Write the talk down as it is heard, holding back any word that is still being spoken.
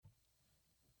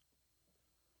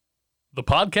The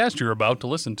podcast you're about to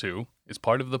listen to is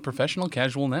part of the Professional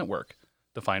Casual Network.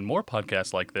 To find more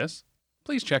podcasts like this,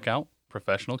 please check out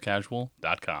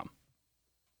professionalcasual.com.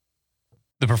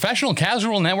 The Professional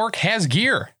Casual Network has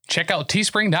gear. Check out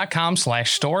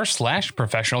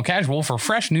teespring.com/store/professionalcasual for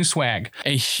fresh new swag.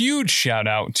 A huge shout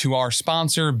out to our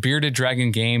sponsor,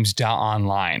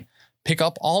 beardeddragongames.online. Pick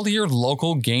up all your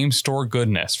local game store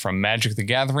goodness from Magic the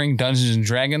Gathering, Dungeons &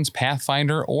 Dragons,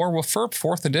 Pathfinder, or WFRP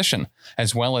 4th Edition,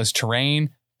 as well as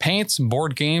terrain, paints,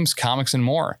 board games, comics, and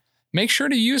more. Make sure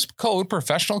to use code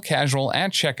PROFessionalCasual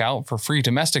at checkout for free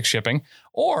domestic shipping,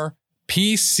 or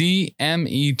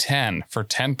PCME10 for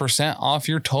 10% off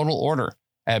your total order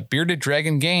at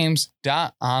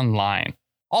beardeddragongames.online.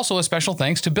 Also, a special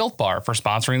thanks to Built Bar for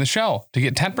sponsoring the show. To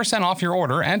get 10% off your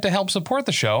order and to help support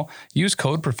the show, use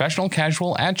code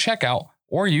PROFessionalCasual at checkout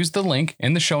or use the link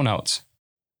in the show notes.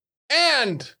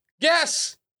 And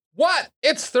guess what?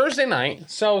 It's Thursday night,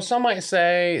 so some might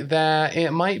say that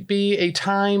it might be a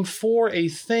time for a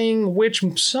thing which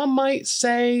some might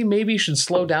say maybe you should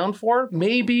slow down for,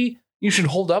 maybe you should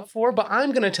hold up for, but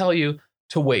I'm going to tell you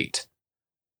to wait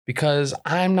because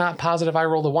I'm not positive I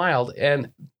rolled a wild,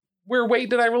 and wait,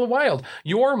 did I roll a wild?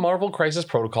 Your Marvel Crisis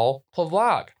Protocol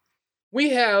vlog. We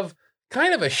have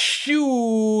kind of a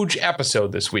huge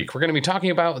episode this week. We're going to be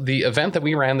talking about the event that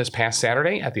we ran this past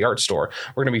Saturday at the art store.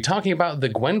 We're going to be talking about the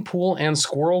Gwenpool and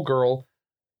Squirrel Girl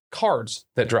cards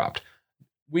that dropped.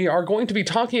 We are going to be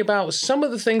talking about some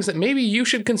of the things that maybe you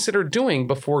should consider doing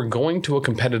before going to a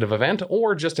competitive event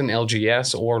or just an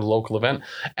LGS or local event.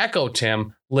 Echo,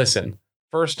 Tim, listen.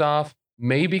 First off,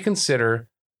 maybe consider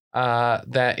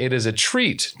that it is a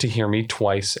treat to hear me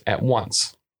twice at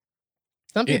once.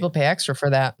 Some people pay extra for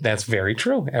that. That's very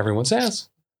true. Everyone says.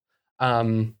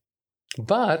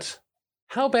 But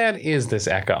how bad is this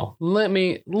echo?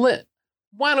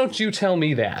 Why don't you tell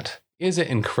me that? Is it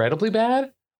incredibly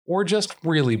bad or just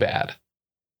really bad?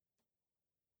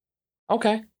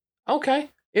 Okay.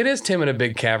 It is Tim in a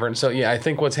big cavern. So yeah, I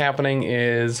think what's happening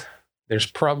is there's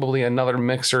probably another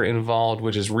mixer involved,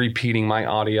 which is repeating my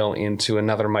audio into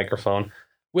another microphone,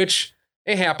 which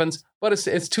it happens, but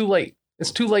it's too late.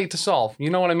 It's too late to solve. You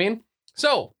know what I mean?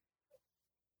 So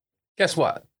guess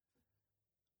what?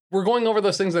 We're going over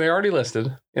those things that I already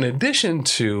listed, in addition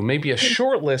to maybe a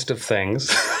short list of things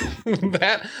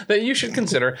that you should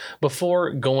consider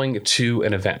before going to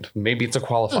an event. Maybe it's a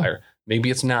qualifier. Maybe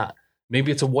it's not.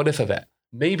 Maybe it's a what if event.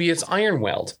 Maybe it's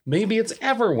Ironweld. Maybe it's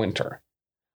Everwinter.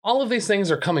 All of these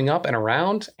things are coming up and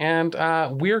around, and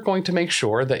we're going to make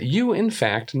sure that you, in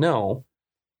fact, know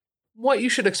what you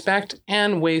should expect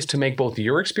and ways to make both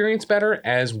your experience better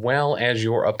as well as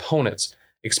your opponent's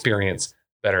experience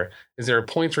better. Is there a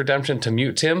points redemption to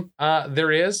mute Tim?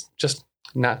 There is, just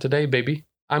not today, baby.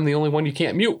 I'm the only one you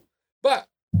can't mute. But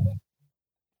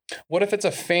what if it's a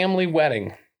family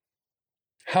wedding?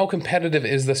 How competitive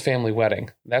is this family wedding?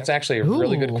 That's actually a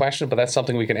really good question, but that's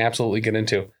something we can absolutely get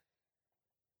into.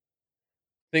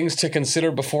 Things to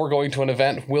consider before going to an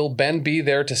event. Will Ben be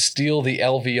there to steal the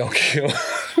LVOQ?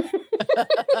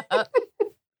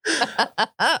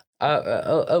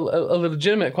 A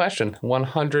legitimate question,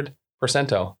 100%.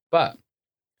 But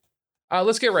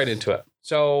let's get right into it.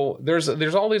 So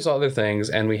there's all these other things,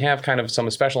 and we have kind of some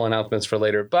special announcements for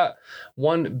later. But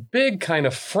one big kind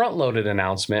of front-loaded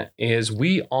announcement is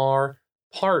we are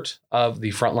part of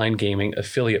the Frontline Gaming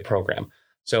affiliate program.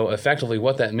 So effectively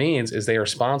what that means is they are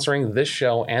sponsoring this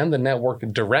show and the network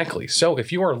directly. So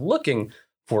if you are looking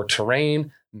for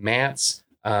terrain, mats,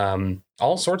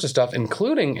 all sorts of stuff,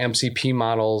 including MCP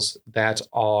models that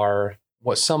are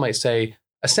what some might say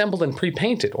assembled and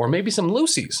pre-painted, or maybe some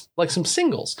loosies, like some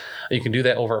singles, you can do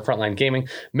that over at Frontline Gaming.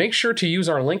 Make sure to use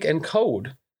our link and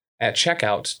code at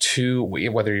checkout to,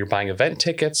 whether you're buying event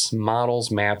tickets, models,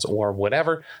 mats, or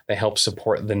whatever, that helps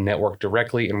support the network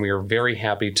directly. And we are very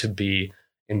happy to be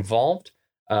involved,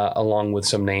 along with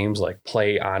some names like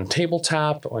Play on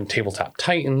Tabletop, on Tabletop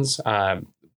Titans,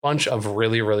 bunch of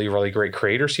really, really, really great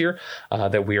creators here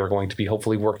that we are going to be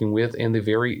hopefully working with in the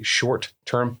very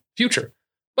short-term future.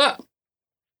 But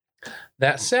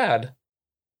that said,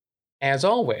 as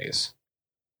always,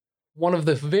 one of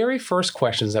the very first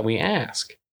questions that we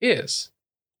ask is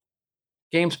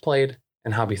games played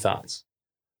and hobby thoughts.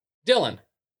 Dylan,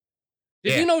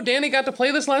 did you know Danny got to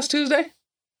play this last Tuesday?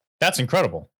 That's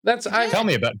incredible. Tell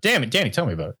me about it. Damn it, Danny, tell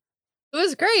me about it. It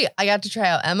was great. I got to try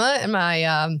out Emma and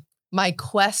my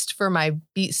quest for my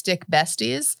beat stick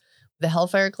besties, the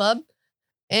Hellfire Club.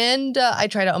 And I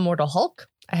tried out Immortal Hulk.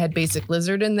 I had Basic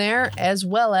Lizard in there as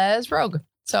well as Rogue.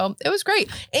 So it was great.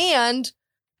 And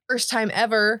first time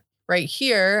ever right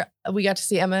here, we got to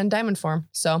see Emma in diamond form.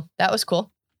 So that was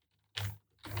cool.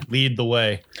 Lead the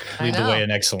way. I Lead the know. way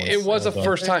in excellence. It was the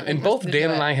first time, and both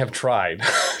Dan and I have tried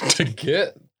to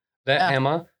get that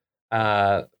Emma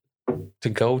to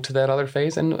go to that other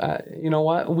phase, and you know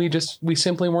what? We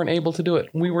simply weren't able to do it.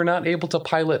 We were not able to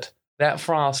pilot that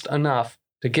Frost enough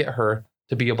to get her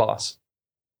to be a boss.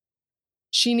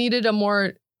 She needed a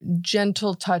more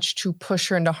gentle touch to push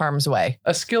her into harm's way.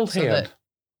 A skilled hand.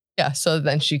 So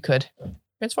then she could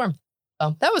transform.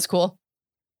 Oh, that was cool.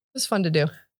 It was fun to do.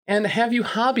 And have you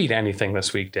hobbied anything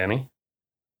this week, Danny?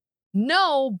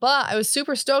 No, but I was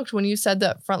super stoked when you said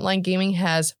that Frontline Gaming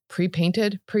has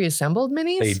pre-painted, pre-assembled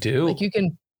minis. They do. Like you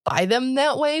can buy them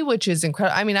that way, which is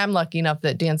incredible. I mean, I'm lucky enough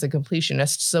that Dan's a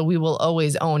completionist, so we will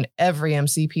always own every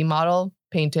MCP model,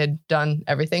 painted, done,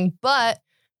 everything. But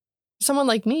someone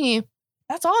like me,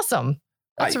 that's awesome.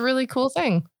 That's a really cool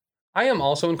thing. I am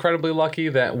also incredibly lucky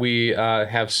that we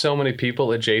have so many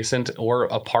people adjacent or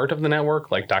a part of the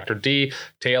network, like Dr. D,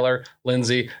 Taylor,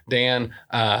 Lindsay, Dan,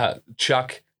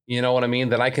 Chuck. You know what I mean?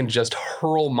 That I can just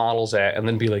hurl models at and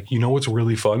then be like, you know what's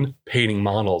really fun? Painting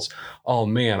models. Oh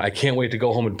man, I can't wait to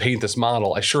go home and paint this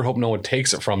model. I sure hope no one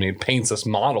takes it from me and paints this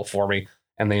model for me.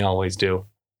 And they always do.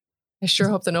 I sure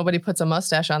hope that nobody puts a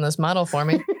mustache on this model for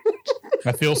me.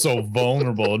 I feel so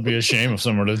vulnerable. It'd be a shame if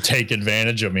someone were to take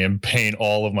advantage of me and paint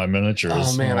all of my miniatures.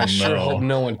 Oh man, I sure hope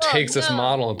no one takes this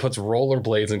model and puts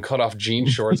rollerblades and cut off jean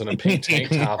shorts and a pink tank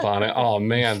top on it. Oh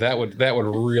man, that would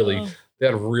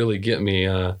really get me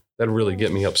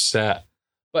upset.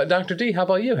 But Dr. D, how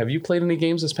about you? Have you played any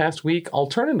games this past week?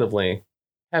 Alternatively,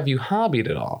 have you hobbied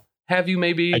at all? Have you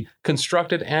maybe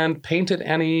constructed and painted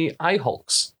any eye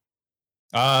hulks?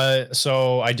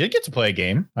 So I did get to play a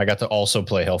game. I got to also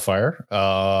play Hellfire.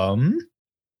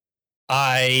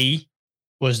 I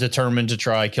was determined to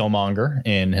try Killmonger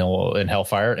in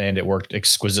Hellfire, and it worked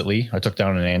exquisitely. I took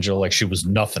down an Angela like she was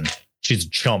nothing. She's a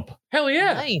chump. Hell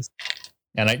yeah. Nice.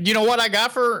 And you know what I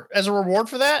got as a reward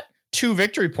for that? 2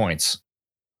 victory points.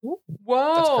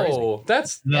 Whoa.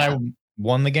 That's I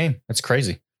won the game. That's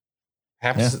crazy.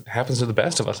 Happens to the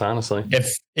best of us, honestly.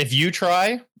 If you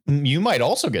try, you might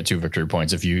also get 2 victory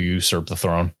points if you usurp the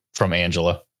throne from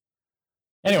Angela.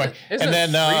 Anyway, Isn't it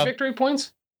 3 victory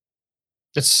points?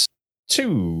 It's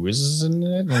 2, isn't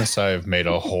it? Unless I've made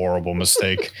a horrible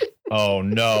mistake. Oh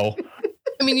no.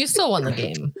 I mean, you still won the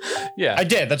game. Yeah, I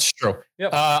did. That's true.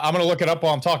 Yep. I'm going to look it up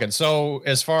while I'm talking. So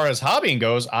as far as hobbying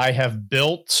goes, I have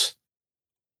built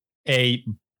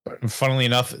funnily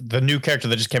enough, the new character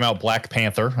that just came out, Black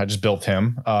Panther. I just built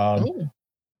him.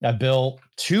 I built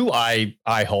 2 eye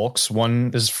Hulks. One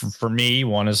is for me.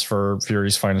 One is for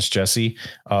Fury's Finest Jesse.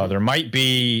 There might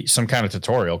be some kind of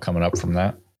tutorial coming up from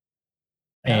that.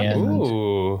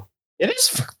 And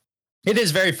it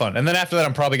is very fun. And then after that,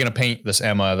 I'm probably going to paint this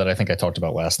Emma that I think I talked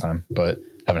about last time, but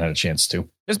haven't had a chance to.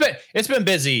 It's been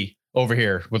busy over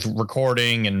here with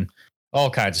recording and all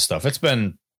kinds of stuff. It's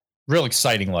been real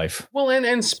exciting life. Well,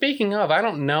 and speaking of, I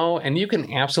don't know, and you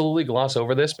can absolutely gloss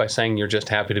over this by saying you're just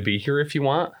happy to be here if you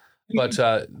want. But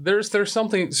there's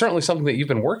certainly something that you've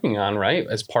been working on, right,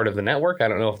 as part of the network. I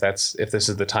don't know if this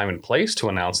is the time and place to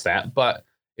announce that, but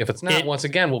if it's not, once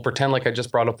again, we'll pretend like I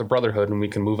just brought up the Brotherhood and we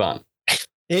can move on.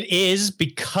 It is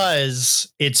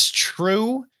because it's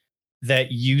true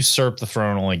that usurp the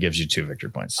throne only gives you 2 victory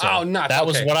points. So that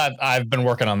was what I've been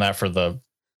working on that for the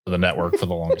network for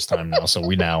the longest time now. So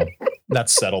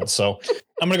that's settled. So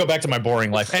I'm going to go back to my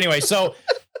boring life. Anyway, so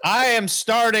I am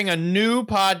starting a new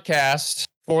podcast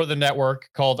for the network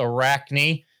called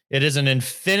Arachne. It is an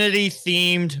Infinity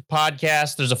themed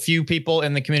podcast. There's a few people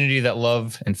in the community that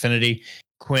love Infinity.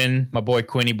 Quinn, my boy,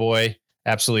 Quinny boy,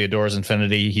 absolutely adores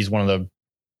Infinity. He's one of the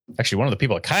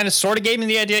people that kind of sort of gave me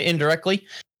the idea indirectly,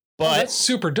 but that's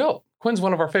super dope. Quinn's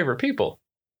one of our favorite people.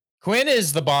 Quinn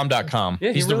is the bomb.com.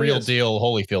 Yeah, he's the real deal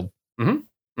Holyfield.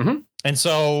 Mm-hmm. Mm-hmm. And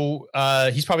so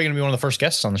he's probably going to be one of the first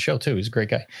guests on the show too. He's a great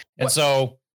guy. And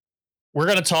so we're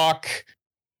going to talk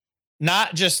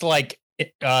not just like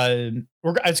it's going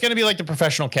to be like the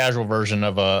professional casual version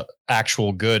of a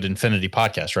actual good Infinity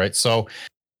podcast, right? So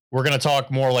we're going to talk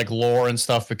more like lore and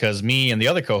stuff because me and the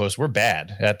other co-hosts, we're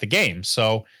bad at the game.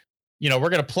 So, we're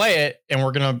going to play it and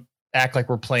we're going to act like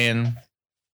we're playing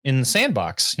in the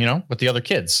sandbox, with the other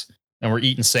kids. And we're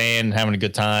eating sand and having a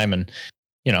good time and,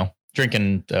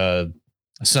 drinking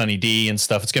Sunny D and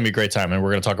stuff. It's going to be a great time. And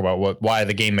we're going to talk about why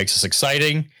the game makes us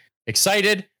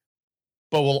excited,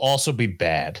 but will also be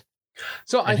bad.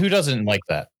 So who doesn't like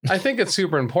that? I think it's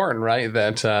super important, right?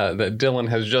 That Dylan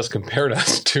has just compared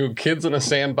us to kids in a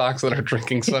sandbox that are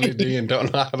drinking Sunny D and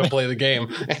don't know how to play the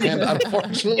game. And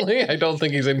unfortunately, I don't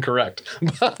think he's incorrect.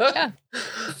 But,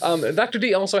 Dr.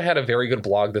 D also had a very good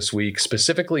blog this week,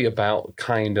 specifically about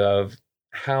kind of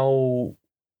how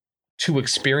to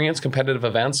experience competitive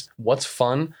events, what's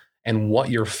fun, and what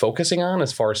you're focusing on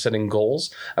as far as setting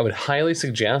goals, I would highly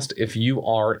suggest if you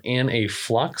are in a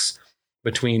flux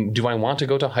between, do I want to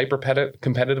go to hyper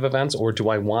competitive events, or do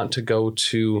I want to go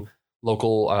to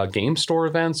local game store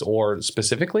events, or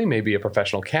specifically maybe a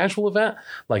professional casual event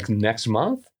like next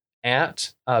month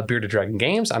at Bearded Dragon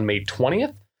Games on May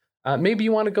 20th. Maybe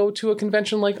you want to go to a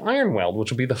convention like Ironweld, which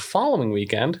will be the following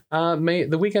weekend,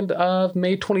 the weekend of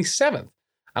May 27th,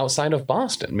 outside of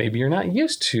Boston. Maybe you're not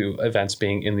used to events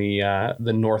being in the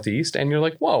Northeast, and you're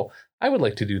like, whoa, I would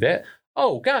like to do that.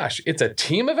 Oh gosh, it's a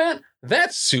team event?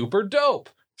 That's super dope.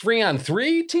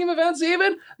 3-on-3 team events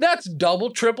even? That's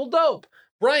double, triple dope.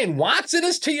 Brian Watson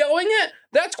is TOing it?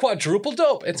 That's quadruple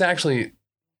dope. It's actually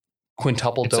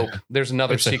quintuple dope. There's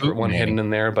another secret one hidden in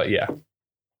there, but yeah,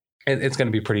 it's going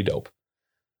to be pretty dope.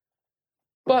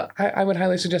 But I would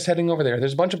highly suggest heading over there.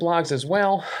 There's a bunch of blogs as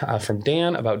well from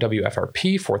Dan about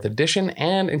WFRP 4th edition,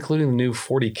 and including the new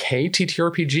 40K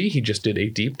TTRPG. He just did a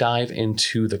deep dive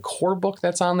into the core book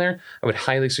that's on there. I would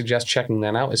highly suggest checking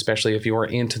that out, especially if you are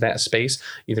into that space,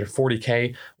 either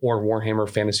 40K or Warhammer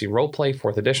Fantasy Roleplay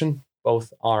 4th edition.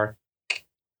 Both are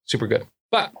super good.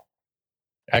 But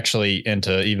actually, and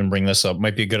to even bring this up,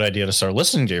 might be a good idea to start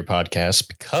listening to your podcast,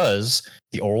 because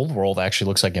the old world actually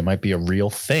looks like it might be a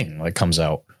real thing that comes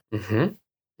out.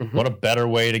 What a better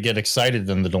way to get excited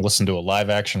than to listen to a live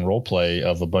action role play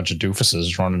of a bunch of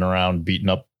doofuses running around beating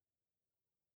up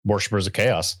worshippers of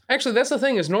chaos. Actually, that's the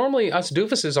thing, is normally us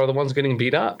doofuses are the ones getting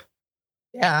beat up.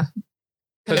 Yeah.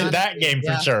 In that game,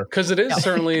 for sure. Because it is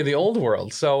certainly the old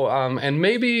world. So, and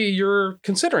maybe you're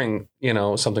considering,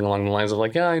 something along the lines of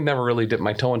like, yeah, I never really dipped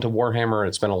my toe into Warhammer.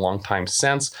 It's been a long time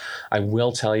since. I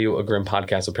will tell you, a Grim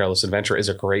Podcast of Perilous Adventure is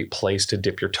a great place to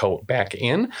dip your toe back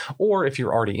in. Or if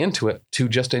you're already into it, to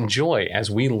just enjoy,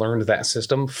 as we learned that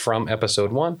system from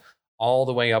episode 1 all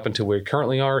the way up until we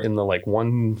currently are in the like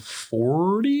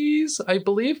 140s, I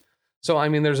believe. So, I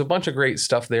mean, there's a bunch of great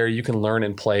stuff there. You can learn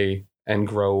and play and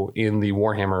grow in the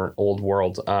Warhammer old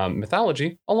world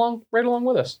mythology right along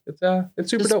with us. It's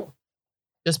super dope.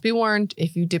 Just be warned,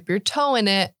 if you dip your toe in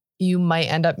it, you might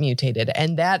end up mutated,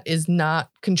 and that is not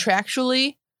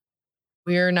contractually.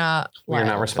 We're not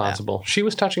responsible. She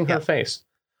was touching her face,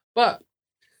 but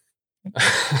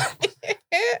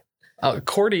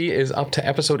Cordy is up to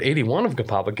episode 81 of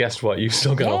Gapapa. Guess what? You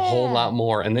still got a whole lot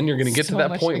more, and then you're going to get to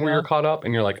that point where you're caught up,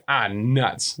 and you're like,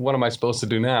 nuts. What am I supposed to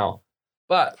do now?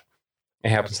 But it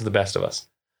happens to the best of us.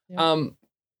 Yeah.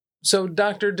 So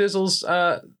Dr. Dizzles,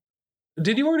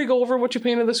 did you already go over what you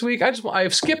painted this week?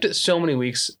 I've skipped it so many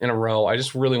weeks in a row. I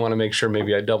just really want to make sure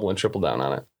maybe I double and triple down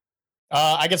on it.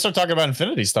 I can start talking about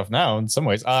Infinity stuff now in some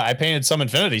ways. I painted some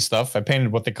Infinity stuff. I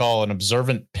painted what they call an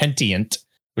observant pentient,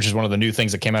 which is one of the new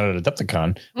things that came out at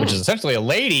Adepticon, which is essentially a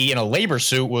lady in a labor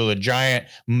suit with a giant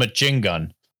machine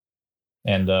gun.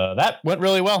 And that went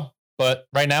really well. But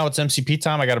right now it's MCP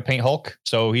time. I got to paint Hulk.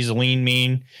 So he's a lean,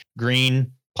 mean,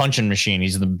 green punching machine.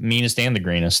 He's the meanest and the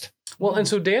greenest. Well, and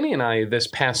so Danny and I, this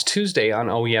past Tuesday on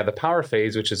the Power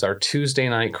Phase, which is our Tuesday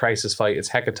night crisis fight, it's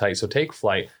Hecatite, so take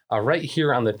flight, right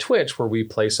here on the Twitch, where we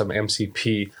play some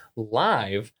MCP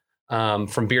live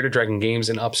from Bearded Dragon Games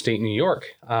in upstate New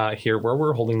York, here where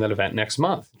we're holding that event next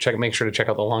month. Make sure to check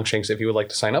out the Longshanks if you would like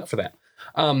to sign up for that.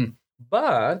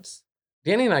 But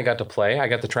Danny and I got to play. I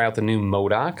got to try out the new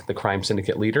MODOK, the Crime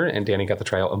Syndicate leader, and Danny got to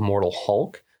try out Immortal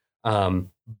Hulk.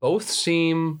 Both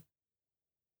seem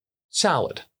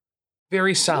solid.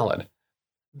 Very solid.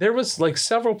 There was like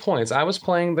several points. I was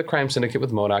playing the Crime Syndicate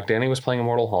with MODOK. Danny was playing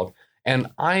Immortal Hulk. And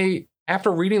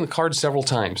after reading the card several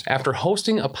times, after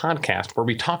hosting a podcast where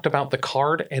we talked about the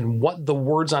card and what the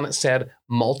words on it said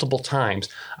multiple times,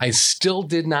 I still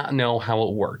did not know how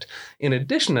it worked. In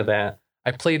addition to that,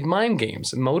 I played Mind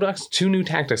Games. MODOK's 2 new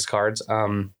tactics cards. It's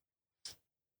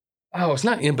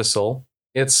not Imbecile.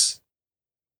 It's...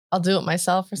 I'll do it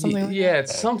myself or something like that. Yeah,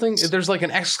 it's something... There's like an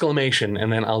exclamation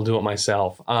and then I'll do it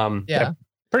myself. Yeah.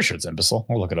 Pretty sure it's Imbecile.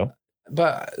 I'll look it up.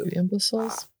 But...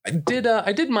 Imbeciles? I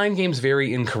did Mind Games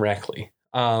very incorrectly.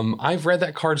 I've read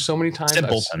that card so many times.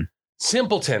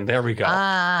 Simpleton. There we go.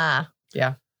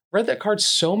 Yeah. Read that card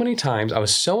so many times. I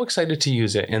was so excited to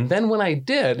use it. And then when I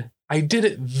did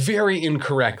it very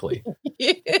incorrectly.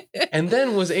 And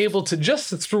then was able to just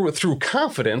through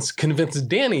confidence convince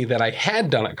Danny that I had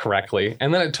done it correctly.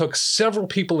 And then it took several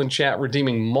people in chat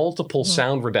redeeming multiple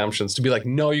sound redemptions to be like,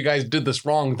 no, you guys did this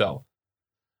wrong though.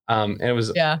 And it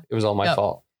was all my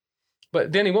fault.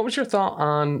 But Danny, what was your thought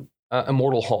on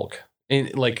Immortal Hulk?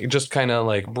 Just kind of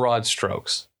like broad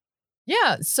strokes.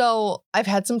 Yeah, so I've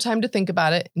had some time to think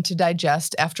about it and to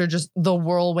digest after just the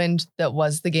whirlwind that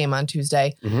was the game on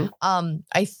Tuesday. Mm-hmm.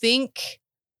 I think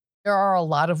there are a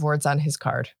lot of words on his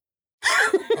card.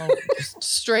 Just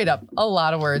straight up, a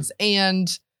lot of words. And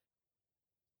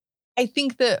I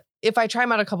think that if I try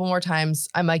him out a couple more times,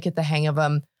 I might get the hang of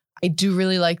him. I do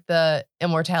really like the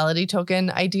immortality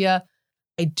token idea.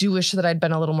 I do wish that I'd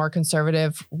been a little more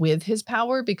conservative with his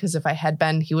power, because if I had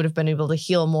been, he would have been able to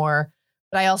heal more.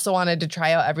 But I also wanted to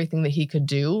try out everything that he could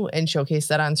do and showcase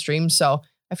that on stream. So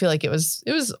I feel like it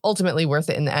was ultimately worth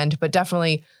it in the end, but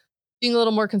definitely being a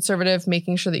little more conservative,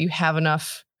 making sure that you have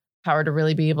enough power to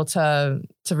really be able to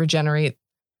regenerate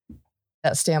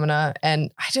that stamina.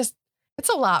 And it's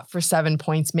a lot for 7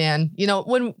 points, man. You know,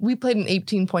 when we played an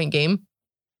 18-point game,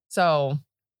 so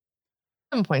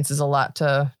 7 points is a lot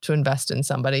to invest in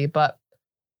somebody, but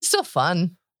it's still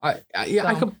fun.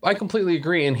 I completely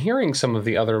agree. And hearing some of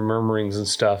the other murmurings and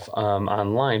stuff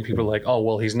online, people are like, "Oh,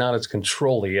 well, he's not as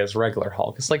control-y as regular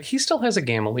Hulk." It's like he still has a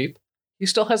Gamma Leap, he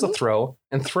still has a throw,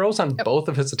 and throws on both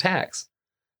of his attacks.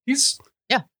 He's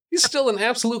still an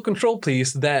absolute control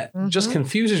piece that just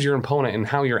confuses your opponent and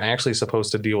how you're actually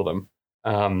supposed to deal with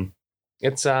them.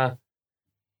 It's a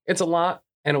lot,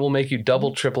 and it will make you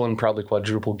double, triple, and probably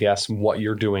quadruple guess what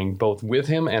you're doing, both with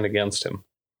him and against him.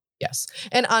 Yes.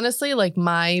 And honestly, like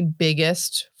my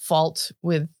biggest fault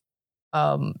with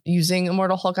using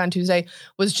Immortal Hulk on Tuesday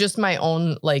was just my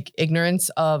own like ignorance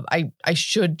of I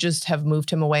should just have moved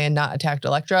him away and not attacked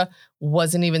Elektra.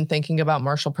 Wasn't even thinking about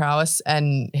martial prowess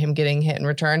and him getting hit in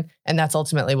return. And that's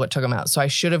ultimately what took him out. So I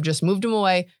should have just moved him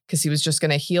away because he was just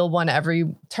going to heal one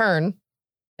every turn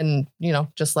and, you know,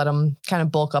 just let him kind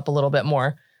of bulk up a little bit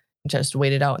more. Just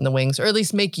wait it out in the wings, or at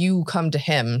least make you come to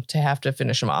him to have to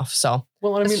finish him off. So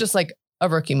it's just like a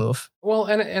rookie move. Well,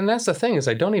 and that's the thing is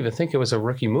I don't even think it was a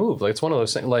rookie move. Like it's one of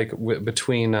those things like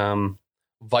between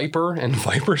Viper and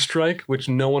Viper Strike, which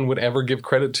no one would ever give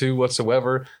credit to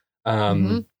whatsoever.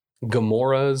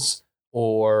 Gamora's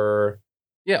or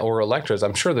Elektra's.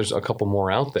 I'm sure there's a couple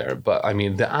more out there, but I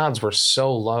mean the odds were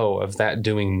so low of that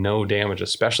doing no damage,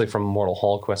 especially from Immortal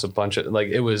Hulk, who has a bunch of like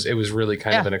it was really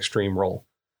kind of an extreme roll.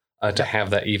 To have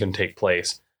that even take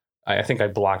place. I think I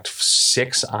blocked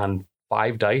 6 on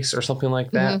 5 dice or something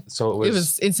like that. So it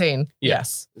was insane. Yeah.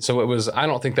 Yes. So I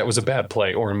don't think that was a bad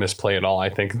play or a misplay at all. I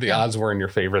think the odds were in your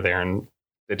favor there, and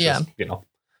it just,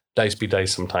 dice be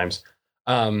dice sometimes.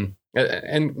 And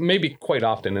maybe quite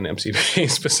often in MCP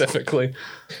specifically,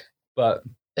 but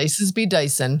dices be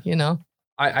dicing, you know.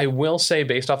 I will say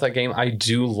based off that game, I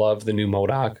do love the new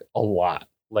MODOK a lot,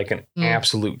 like an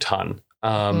absolute ton.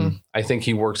 I think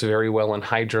he works very well in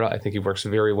Hydra. I think he works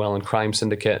very well in Crime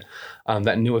Syndicate.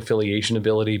 That new affiliation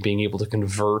ability, being able to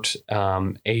convert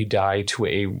a die to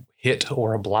a hit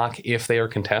or a block if they are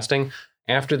contesting.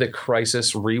 After the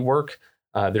Crisis rework,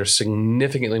 there's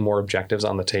significantly more objectives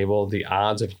on the table. The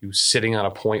odds of you sitting on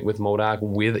a point with MODOK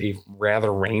with a rather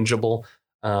rangeable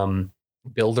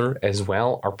builder as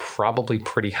well are probably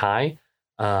pretty high.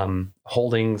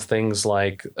 Holding things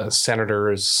like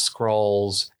senators,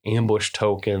 scrolls, ambush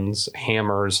tokens,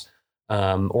 hammers,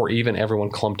 or even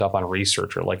everyone clumped up on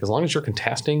researcher. Like as long as you're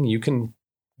contesting, you can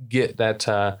get that,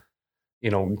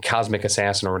 cosmic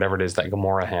assassin or whatever it is that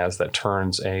Gamora has that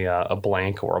turns a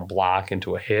blank or a block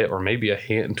into a hit, or maybe a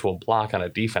hit into a block on a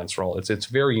defense roll. It's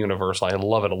very universal. I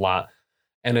love it a lot.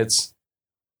 And it's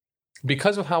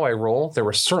because of how I roll, there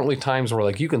were certainly times where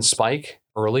like you can spike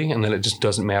early and then it just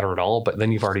doesn't matter at all, but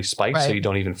then you've already spiked, so you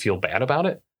don't even feel bad about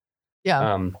it.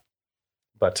 I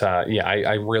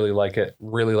really like it.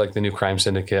 Really like the new Crime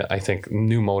Syndicate. I think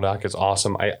new MODOK is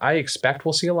awesome. I expect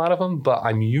we'll see a lot of them, but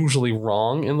I'm usually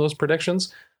wrong in those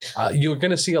predictions. You're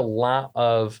going to see a lot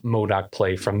of MODOK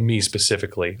play from me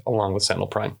specifically, along with Sentinel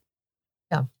Prime.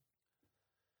 Yeah.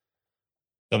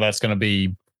 So that's going to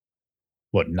be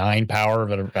 9 power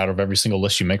out of every single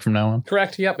list you make from now on?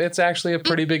 Correct. Yep. It's actually a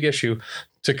pretty big issue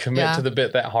to commit to the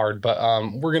bit that hard, but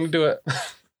we're going to do it.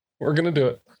 We're going to do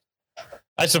it.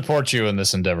 I support you in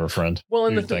this endeavor, friend. Well,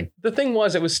 and the thing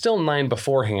was, it was still 9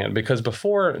 beforehand, because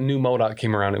before new MODOK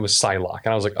came around, it was Psylocke.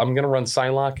 And I was like, I'm going to run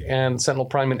Psylocke and Sentinel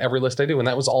Prime in every list I do. And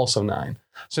that was also 9.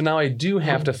 So now I do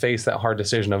have to face that hard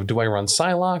decision of, do I run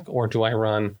Psylocke or do I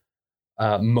run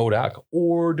MODOK,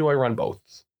 or do I run both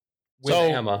with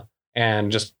Emma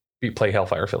and just play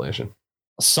Hellfire Affiliation?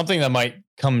 Something that might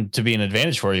come to be an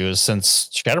advantage for you is, since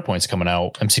Shatterpoint's coming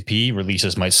out, MCP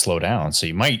releases might slow down. So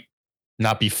you might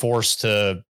not be forced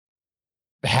to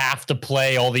have to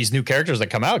play all these new characters that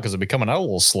come out, because they're becoming out a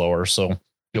little slower. So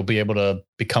you'll be able to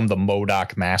become the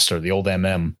MODOK master, the old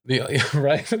MM.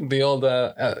 The old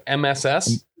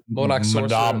MSS, MODOK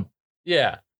Sorcerer.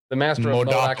 Yeah, the master of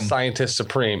MODOK Scientist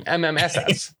Supreme,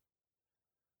 MMSS.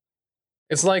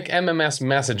 It's like MMS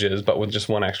messages, but with just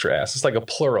one extra S. It's like a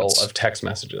plural of text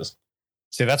messages.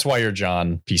 See, that's why you're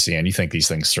John PCN. You think these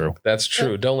things through. That's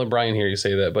true. Don't let Brian hear you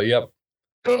say that, but yep.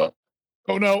 Oh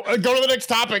no, go to the next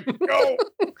topic. Go.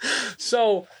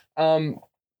 So,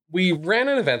 we ran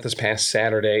an event this past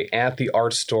Saturday at the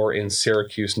art store in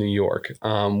Syracuse, New York.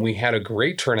 We had a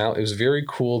great turnout. It was very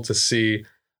cool to see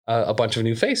a bunch of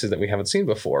new faces that we haven't seen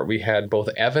before. We had both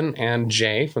Evan and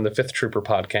Jay from the Fifth Trooper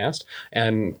podcast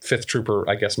and Fifth Trooper,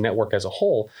 I guess, network as a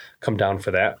whole come down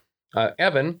for that.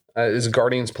 Evan is a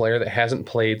Guardians player that hasn't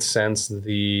played since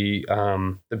the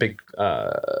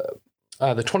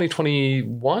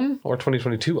 2021 or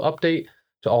 2022 update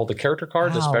to all the character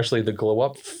cards, especially the glow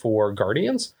up for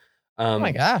Guardians. Oh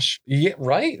my gosh. Yeah,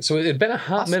 right. So it had been a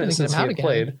hot minute since he had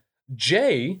played.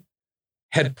 Jay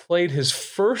had played his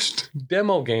first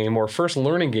demo game or first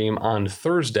learning game on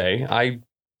Thursday. I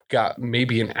got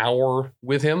maybe an hour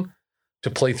with him to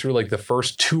play through like the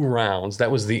first 2 rounds. That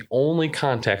was the only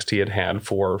context he had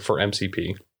for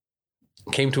MCP.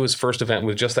 Came to his first event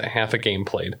with just that half a game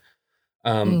played.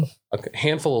 A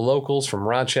handful of locals from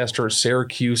Rochester,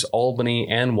 Syracuse, Albany,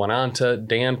 and Wananta.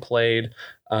 Dan played.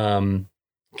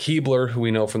 Keebler, who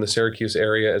we know from the Syracuse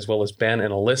area, as well as Ben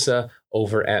and Alyssa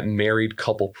over at Married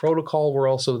Couple Protocol, were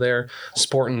also there,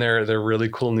 sporting their really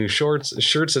cool new shirts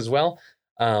as well.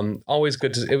 Always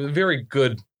good it was a very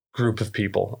good group of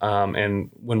people. And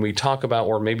when we talk about,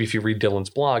 or maybe if you read Dylan's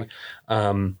blog,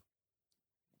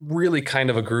 really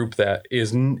kind of a group that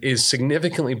is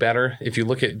significantly better if you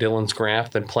look at Dylan's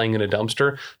graph than playing in a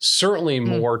dumpster. Certainly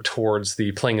more towards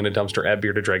the playing in a dumpster at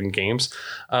Bearded Dragon Games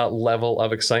level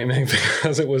of excitement,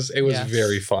 because it was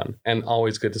very fun and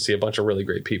always good to see a bunch of really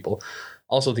great people.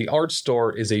 Also, the art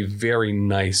store is a very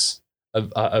nice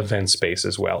event space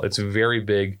as well. It's very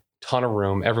big, ton of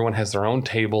room. Everyone has their own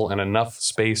table and enough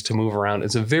space to move around.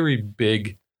 It's a very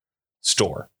big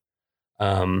store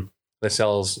that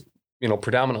sells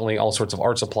predominantly all sorts of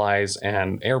art supplies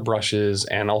and airbrushes,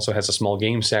 and also has a small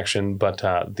game section. But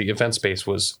the event space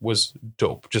was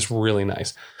dope, just really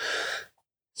nice.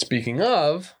 Speaking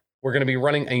of, we're going to be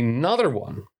running another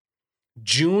one,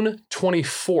 June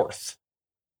 24th,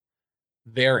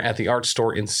 there at the art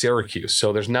store in Syracuse.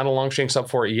 So there's not a Longshanks up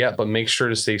for it yet, but make sure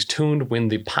to stay tuned. When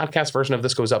the podcast version of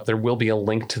this goes up, there will be a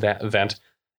link to that event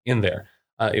in there.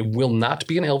 It will not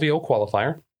be an LVO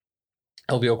qualifier.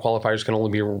 LVO qualifiers can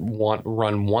only be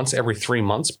run once every 3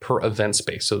 months per event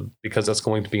space. So because that's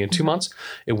going to be in 2 months,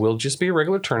 it will just be a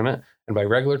regular tournament. And by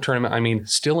regular tournament, I mean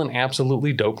still an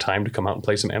absolutely dope time to come out and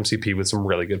play some MCP with some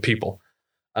really good people.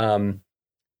 In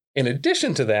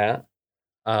addition to that,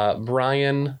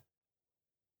 Brian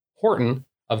Horton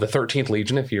of the 13th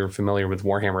Legion, if you're familiar with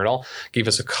Warhammer at all, gave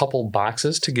us a couple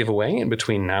boxes to give away in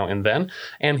between now and then.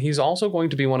 And he's also going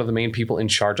to be one of the main people in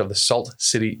charge of the Salt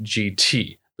City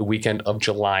GT, the weekend of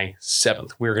July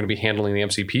 7th. We're going to be handling the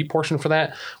MCP portion for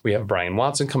that. We have Brian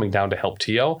Watson coming down to help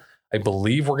TO. I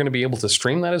believe we're going to be able to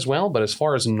stream that as well. But as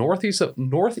far as Northeast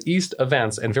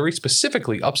events, and very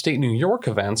specifically upstate New York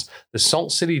events, the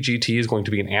Salt City GT is going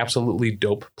to be an absolutely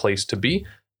dope place to be.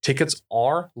 Tickets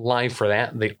are live for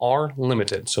that. They are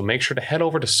limited. So make sure to head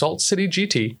over to Salt City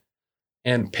GT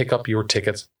and pick up your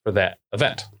tickets for that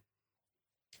event.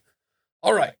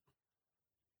 All right.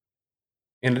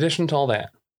 In addition to all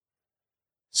that,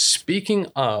 speaking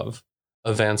of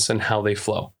events and how they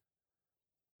flow,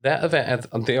 that event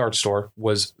at the art store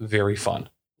was very fun.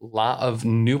 A lot of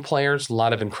new players, a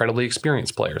lot of incredibly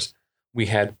experienced players. We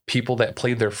had people that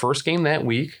played their first game that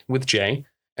week with Jay,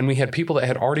 and we had people that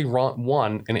had already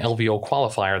won an LVO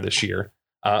qualifier this year,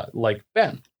 like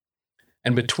Ben.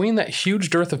 And between that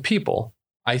huge dearth of people,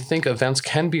 I think events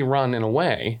can be run in a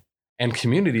way, and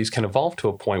communities can evolve to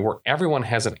a point where everyone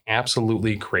has an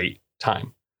absolutely great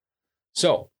time.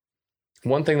 So,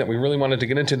 one thing that we really wanted to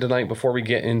get into tonight before we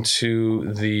get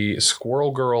into the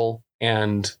Squirrel Girl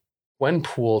and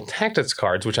Gwenpool tactics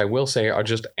cards, which I will say are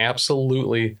just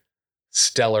absolutely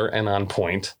stellar and on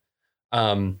point.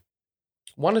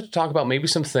 Wanted to talk about maybe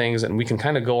some things, and we can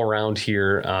kind of go around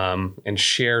here and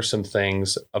share some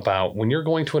things about when you're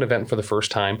going to an event for the first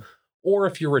time, or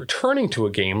if you're returning to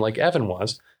a game like Evan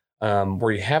was,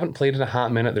 where you haven't played in a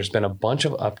hot minute. There's been a bunch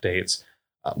of updates.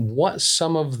 What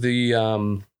some of the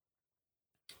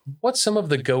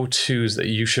go-tos that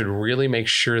you should really make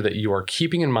sure that you are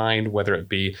keeping in mind, whether it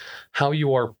be how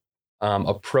you are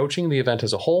approaching the event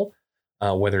as a whole,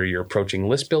 whether you're approaching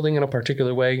list building in a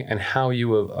particular way, and how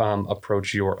you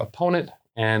approach your opponent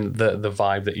and the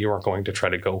vibe that you are going to try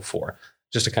to go for.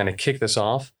 Just to kind of kick this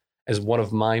off, as one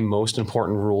of my most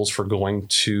important rules for going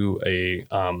to a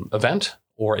event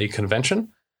or a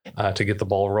convention to get the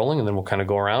ball rolling, and then we'll kind of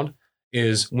go around,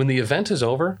 is when the event is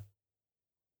over,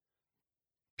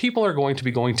 people are going to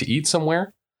be going to eat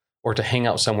somewhere, or to hang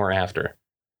out somewhere after,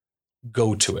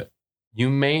 go to it. You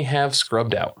may have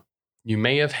scrubbed out. You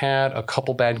may have had a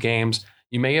couple bad games.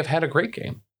 You may have had a great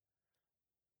game.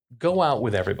 Go out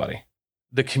with everybody.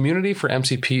 The community for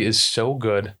MCP is so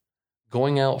good.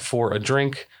 Going out for a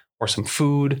drink or some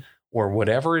food or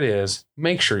whatever it is,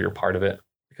 make sure you're part of it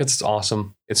because it's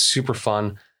awesome. It's super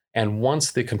fun. And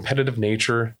once the competitive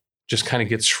nature just kind of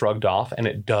gets shrugged off, and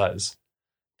it does,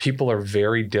 people are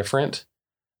very different.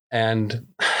 And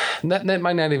that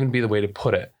might not even be the way to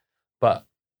put it, but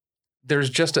there's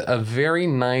just a very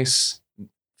nice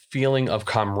feeling of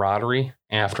camaraderie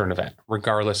after an event,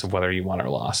 regardless of whether you won or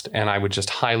lost. And I would just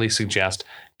highly suggest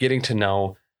getting to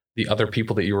know the other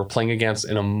people that you were playing against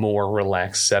in a more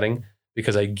relaxed setting,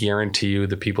 because I guarantee you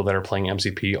the people that are playing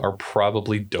MCP are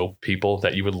probably dope people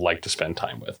that you would like to spend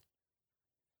time with.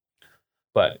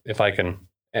 But if I can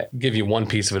give you one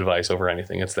piece of advice over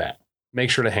anything, it's that. Make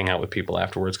sure to hang out with people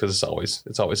afterwards, because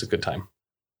it's always a good time.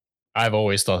 I've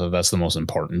always thought that that's the most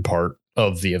important part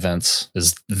of the events,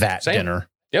 is that Same. dinner.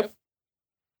 Yep.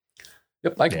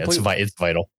 It's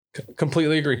vital.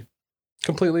 Completely agree.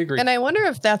 And I wonder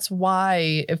if that's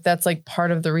like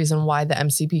part of the reason why the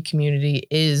MCP community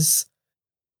is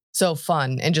so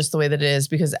fun and just the way that it is,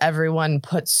 because everyone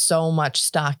puts so much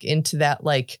stock into that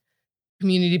like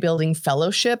community building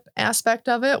fellowship aspect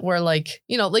of it, where like,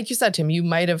 you know, like you said, Tim, you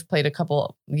might have played a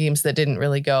couple games that didn't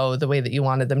really go the way that you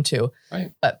wanted them to,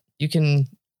 right? But you can,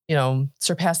 you know,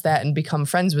 surpass that and become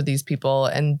friends with these people.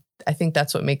 And I think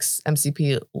that's what makes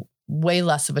MCP way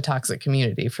less of a toxic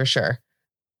community for sure.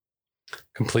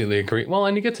 Completely agree. Well,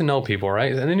 and you get to know people,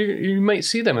 right? And then you might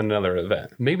see them in another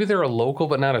event. Maybe they're a local,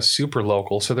 but not a super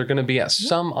local. So they're going to be at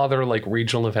some other like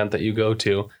regional event that you go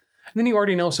to. And then you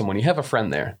already know someone. You have a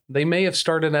friend there. They may have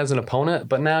started as an opponent,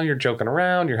 but now you're joking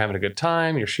around. You're having a good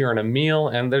time. You're sharing a meal.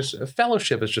 And there's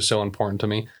fellowship is just so important to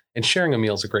me. And sharing a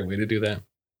meal is a great way to do that.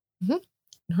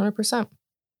 100%.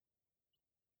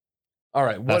 All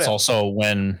right.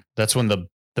 That's when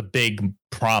the big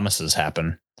promises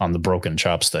happen on the broken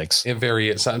chopsticks. It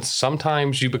varies.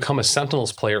 Sometimes you become a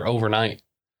Sentinels player overnight.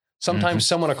 Sometimes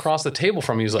someone across the table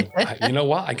from you is like, you know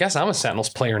what? I guess I'm a Sentinels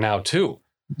player now too.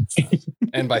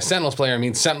 And by Sentinels player, I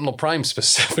mean Sentinel Prime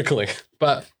specifically.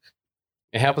 But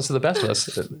it happens to the best of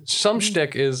us. Some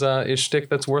shtick is shtick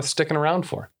that's worth sticking around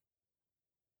for.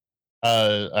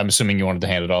 I'm assuming you wanted to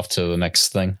hand it off to the next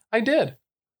thing. I did.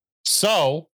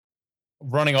 So,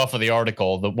 running off of the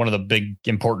article, one of the big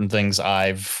important things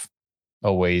I've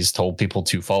always told people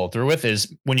to follow through with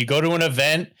is when you go to an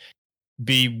event,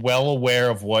 be well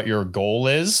aware of what your goal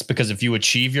is, because if you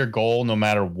achieve your goal, no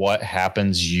matter what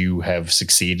happens, you have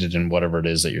succeeded in whatever it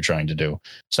is that you're trying to do.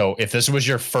 So if this was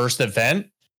your first event,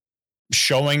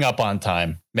 showing up on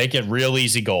time, make it real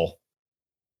easy goal.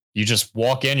 You just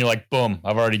walk in, you're like, boom,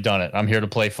 I've already done it. I'm here to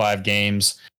play 5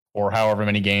 games or however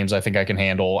many games I think I can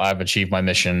handle. I've achieved my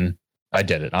mission. I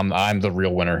did it. I'm the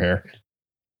real winner here.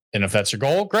 And if that's your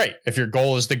goal, great. If your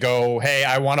goal is to go, hey,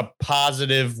 I want a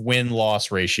positive win-loss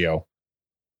ratio.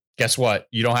 Guess what?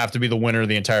 You don't have to be the winner of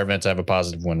the entire event to have a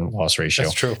positive win-loss ratio.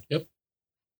 That's true. Yep.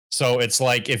 So it's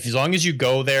like, as long as you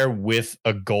go there with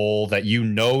a goal that you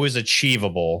know is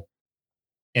achievable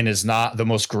and is not the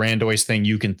most grandiose thing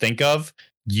you can think of,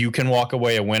 you can walk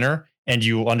away a winner, and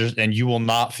you will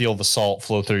not feel the salt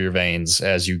flow through your veins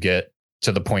as you get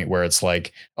to the point where it's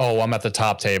like, oh, I'm at the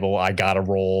top table. I got to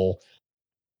roll.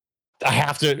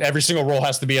 Every single roll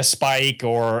has to be a spike,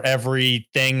 or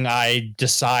everything I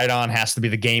decide on has to be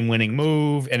the game winning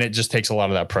move. And it just takes a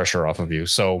lot of that pressure off of you.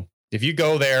 So if you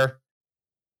go there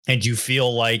and you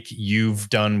feel like you've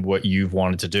done what you've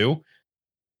wanted to do,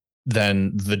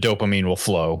 then the dopamine will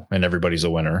flow and everybody's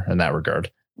a winner in that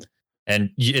regard.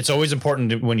 And it's always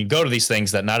important when you go to these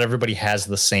things that not everybody has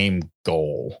the same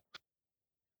goal.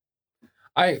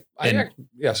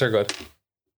 Yeah, sorry, go ahead.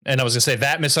 And I was gonna say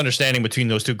that misunderstanding between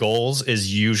those two goals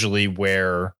is usually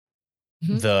where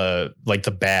the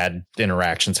bad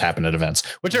interactions happen at events,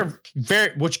 which are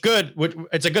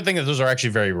it's a good thing that those are actually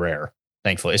very rare,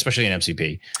 thankfully, especially in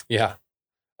MCP. Yeah.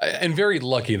 And very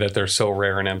lucky that they're so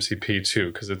rare in MCP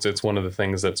too, because it's one of the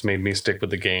things that's made me stick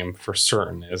with the game for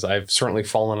certain. Is I've certainly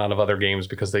fallen out of other games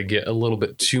because they get a little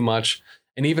bit too much.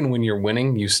 And even when you're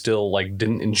winning, you still like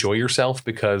didn't enjoy yourself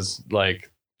because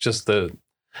like just the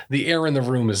air in the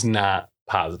room is not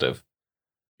positive.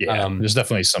 Yeah, there's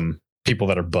definitely some people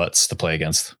that are butts to play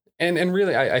against. And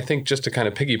really, I think just to kind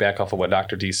of piggyback off of what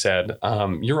Dr. D said,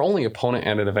 your only opponent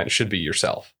at an event should be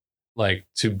yourself. Like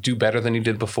to do better than you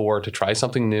did before, to try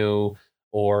something new,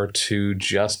 or to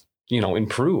just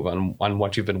improve on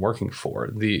what you've been working for.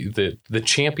 The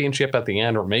championship at the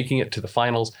end or making it to the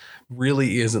finals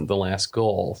really isn't the last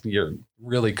goal. You're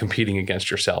really competing against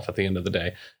yourself at the end of the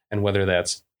day. And whether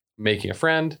that's making a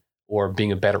friend or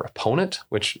being a better opponent,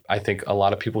 which I think a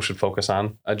lot of people should focus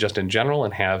on just in general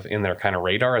and have in their kind of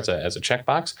radar as a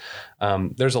checkbox.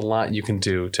 There's a lot you can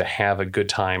do to have a good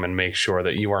time and make sure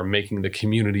that you are making the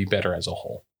community better as a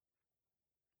whole.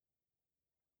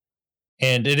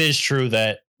 And it is true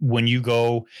that when you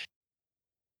go,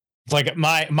 like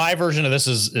my version of this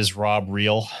is Rob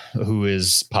Reel, who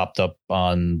is popped up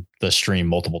on the stream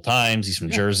multiple times. He's from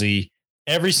Jersey.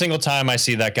 Every single time I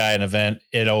see that guy at an event,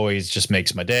 it always just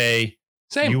makes my day.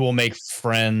 Same. You will make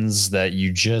friends that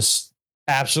you just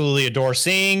absolutely adore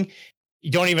seeing.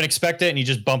 You don't even expect it, and you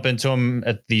just bump into them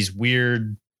at these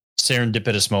weird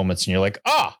serendipitous moments, and you're like,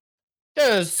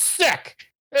 this is sick.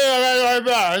 Yeah.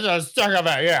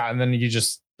 And then you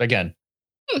just, again,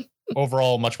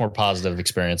 overall, much more positive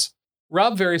experience.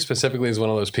 Rob very specifically is one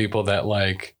of those people that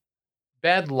like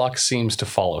bad luck seems to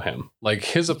follow him. Like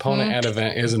his opponent at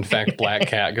event is in fact Black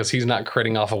Cat because he's not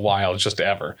critting off a wild just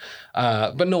ever.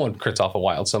 But no one crits off a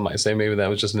wild. Some might say maybe that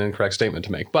was just an incorrect statement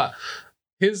to make. But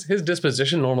his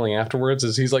disposition normally afterwards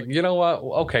is he's like, you know what?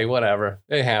 Okay, whatever.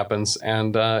 It happens.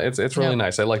 And it's really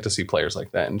nice. I like to see players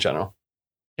like that in general.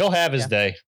 He'll have his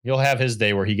day. He'll have his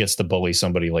day where he gets to bully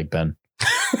somebody like Ben.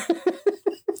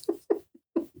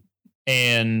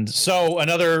 And so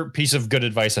another piece of good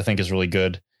advice I think is really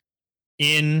good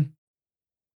in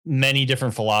many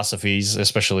different philosophies,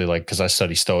 especially like because I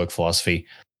study Stoic philosophy.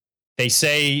 They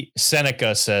say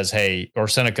Seneca says,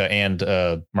 Seneca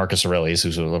and Marcus Aurelius,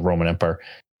 who's a Roman emperor,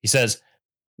 he says,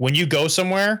 when you go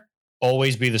somewhere,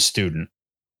 always be the student.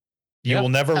 You will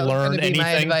never learn anything. My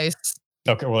advice.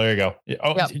 Okay, well, there you go.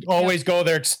 Always go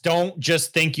there. Don't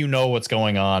just think you know what's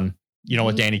going on. You know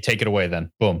what, Danny? Take it away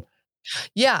then. Boom.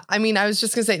 Yeah, I mean, I was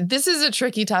just going to say, this is a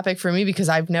tricky topic for me because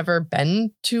I've never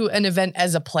been to an event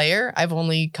as a player. I've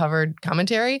only covered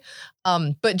commentary.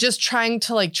 But just trying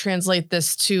to like translate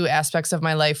this to aspects of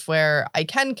my life where I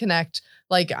can connect,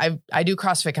 like I do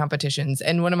CrossFit competitions.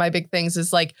 And one of my big things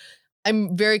is like,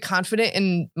 I'm very confident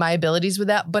in my abilities with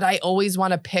that, but I always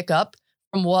want to pick up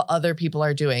from what other people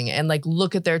are doing and like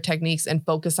look at their techniques and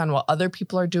focus on what other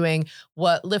people are doing,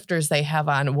 what lifters they have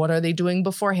on, what are they doing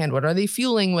beforehand, what are they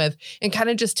fueling with, and kind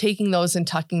of just taking those and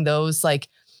tucking those like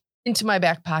into my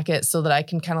back pocket so that I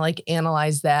can kind of like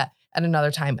analyze that at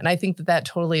another time. And I think that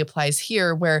totally applies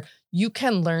here where you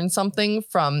can learn something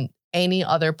from any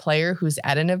other player who's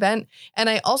at an event. And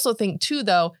I also think too,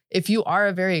 though, if you are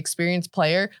a very experienced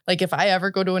player, like if I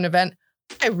ever go to an event,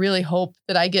 I really hope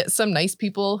that I get some nice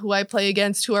people who I play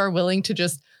against who are willing to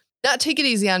just not take it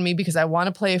easy on me because I want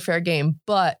to play a fair game,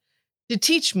 but to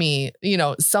teach me,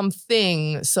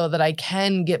 something so that I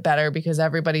can get better because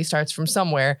everybody starts from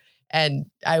somewhere and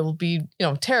I will be,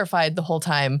 terrified the whole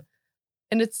time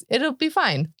and it'll be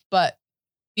fine. But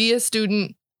be a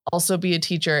student, also be a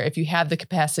teacher if you have the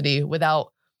capacity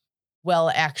without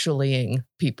actuallying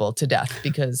people to death,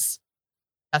 because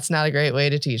that's not a great way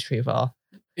to teach people.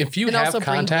 If you have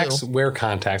contacts, wear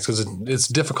contacts because it's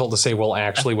difficult to say,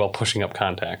 while pushing up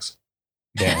contacts.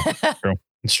 Yeah, true.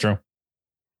 It's true.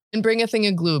 And bring a thing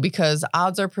of glue because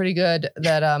odds are pretty good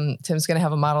that Tim's going to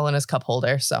have a model in his cup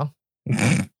holder. So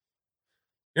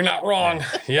you're not wrong.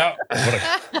 Yep.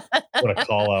 What a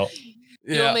call out.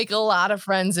 You'll make a lot of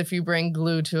friends if you bring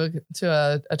glue to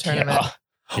a tournament. Yeah.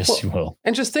 Yes, you will.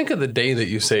 And just think of the day that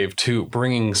you save too,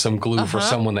 bringing some glue for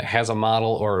someone that has a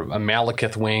model or a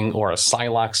Malekith wing or a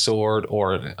Psylocke sword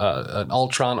or an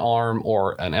Ultron arm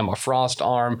or an Emma Frost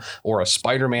arm or a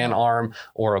Spider-Man arm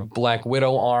or a Black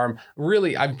Widow arm.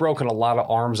 Really, I've broken a lot of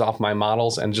arms off my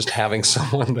models, and just having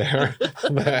someone there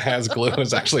that has glue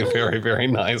is actually very, very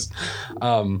nice.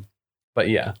 But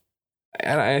yeah.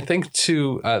 And I think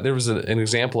too, there was an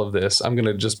example of this. I'm going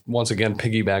to just once again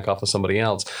piggyback off of somebody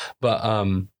else. But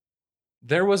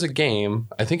there was a game,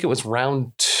 I think it was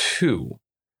round 2.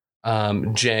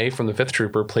 Jay from the 5th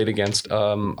Trooper played against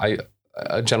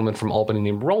a gentleman from Albany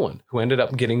named Roland, who ended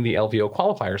up getting the LVO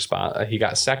qualifier spot. He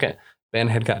got second. Ben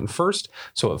had gotten first.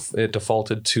 So it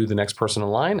defaulted to the next person in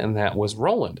line, and that was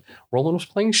Roland. Roland was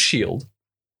playing Shield.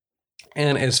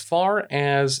 And as far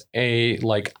as a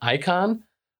icon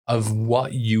of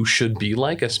what you should be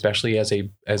like, especially as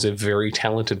a very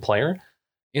talented player.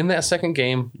 In that second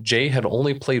game, Jay had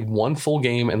only played one full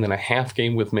game and then a half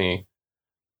game with me.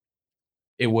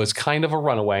 It was kind of a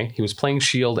runaway. He was playing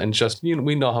Shield and just,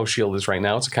 we know how Shield is right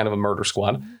now. It's a kind of a murder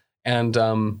squad. And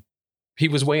he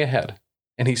was way ahead.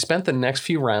 And he spent the next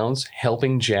few rounds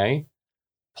helping Jay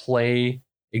play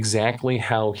exactly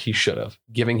how he should have,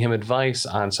 giving him advice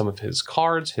on some of his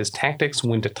cards, his tactics,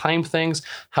 when to time things,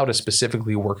 how to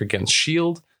specifically work against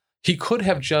shield. He could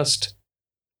have just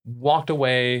walked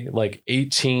away like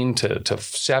 18 to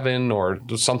 7 or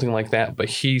something like that, but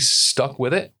he stuck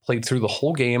with it, played through the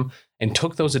whole game, and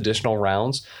took those additional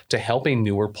rounds to help a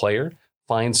newer player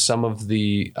find some of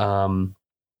the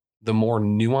more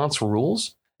nuanced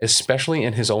rules, especially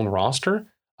in his own roster.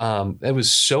 It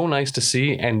was so nice to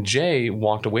see. And Jay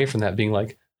walked away from that being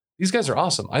like, these guys are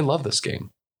awesome. I love this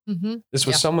game. Mm-hmm. This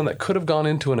was someone that could have gone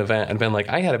into an event and been like,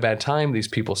 I had a bad time. These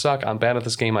people suck. I'm bad at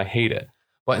this game. I hate it.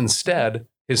 But instead,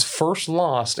 his first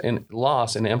loss in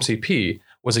MCP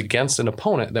was against an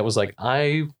opponent that was like,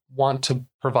 I want to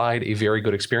provide a very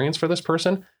good experience for this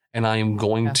person, and I am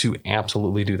going to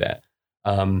absolutely do that.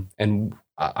 And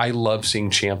I love seeing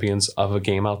champions of a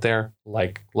game out there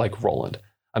like Roland.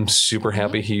 I'm super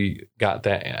happy he got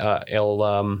that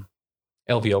LVO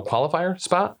qualifier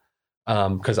spot,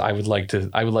 because I would like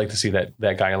to see that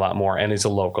guy a lot more. And he's a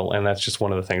local, and that's just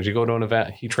one of the things. You go to an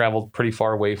event, he traveled pretty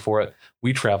far away for it.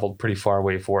 We traveled pretty far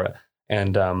away for it,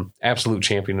 and absolute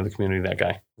champion of the community. That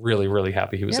guy, really, really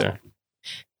happy he was there.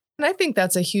 And I think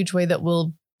that's a huge way that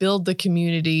we'll build the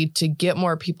community to get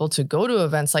more people to go to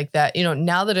events like that. You know,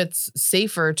 now that it's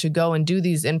safer to go and do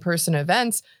these in-person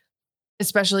events,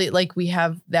 especially like we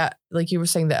have that, like you were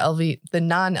saying, the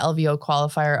non-LVO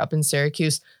qualifier up in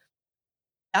Syracuse,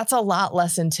 that's a lot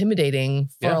less intimidating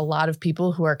for a lot of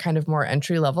people who are kind of more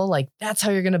entry level. Like, that's how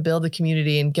you're going to build a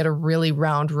community and get a really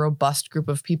round, robust group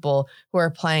of people who are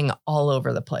playing all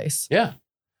over the place. Yeah.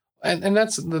 And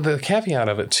that's the caveat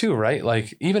of it too, right?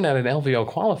 Like, even at an LVO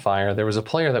qualifier, there was a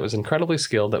player that was incredibly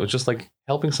skilled that was just like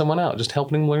helping someone out, just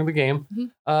helping them learn the game. Mm-hmm.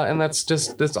 And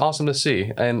that's awesome to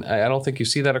see. And I don't think you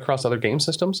see that across other game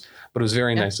systems, but it was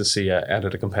very nice to see at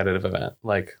a competitive event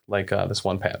like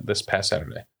this past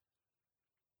Saturday.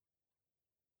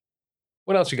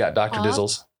 What else you got, Dr.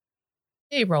 Dizzles?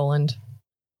 Hey, Roland.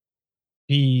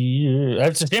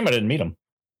 It's a shame I didn't meet him.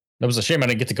 That was a shame I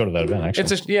didn't get to go to that event,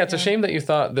 actually. It's a shame that you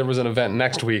thought there was an event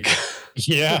next week.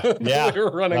 Yeah. We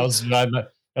were running.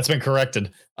 That's been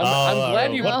corrected.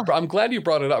 I'm glad you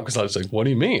brought it up, because I was like, what do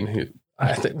you mean?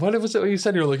 What was it you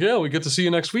said? You were like, yeah, we get to see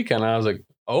you next weekend. And I was like,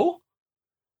 oh?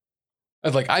 I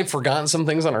was like, I've forgotten some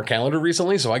things on our calendar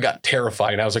recently, so I got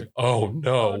terrified. I was like, oh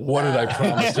no, what did I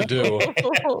promise to do?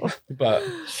 But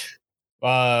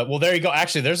well, there you go.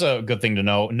 Actually, there's a good thing to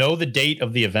know. Know the date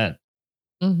of the event.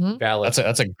 Mm-hmm. Valid.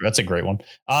 That's a great one.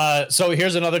 So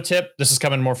here's another tip. This is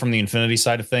coming more from the Infinity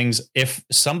side of things. If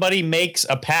somebody makes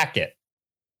a packet,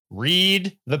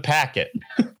 read the packet.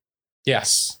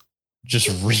 Yes. Just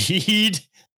read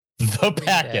the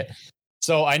packet.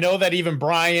 So I know that even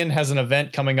Brian has an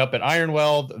event coming up at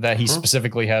Ironweld that he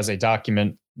specifically has a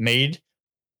document made.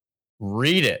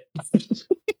 Read it.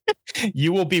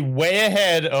 You will be way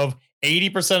ahead of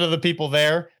 80% of the people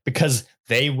there, because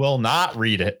they will not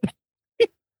read it.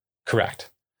 Correct.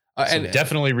 And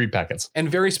definitely read packets. And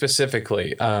very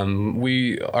specifically,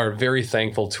 we are very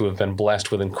thankful to have been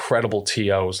blessed with incredible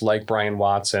TOs like Brian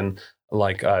Watson,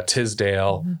 like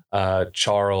Tisdale,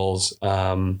 Charles,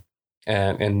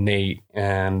 and Nate,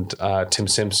 and Tim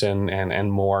Simpson,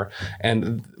 and more.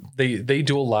 And they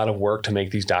do a lot of work to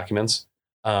make these documents.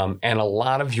 And a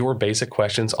lot of your basic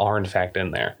questions are in fact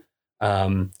in there.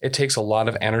 It takes a lot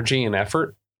of energy and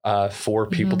effort for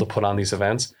people to put on these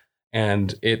events.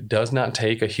 And it does not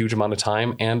take a huge amount of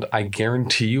time. And I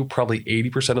guarantee you probably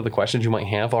 80% of the questions you might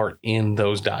have are in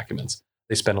those documents.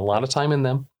 They spend a lot of time in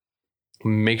them.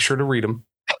 Make sure to read them.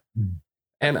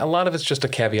 And a lot of it's just a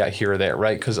caveat here or there,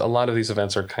 right? Because a lot of these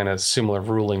events are kind of similar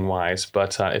ruling wise.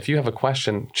 But if you have a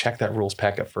question, check that rules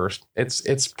packet first.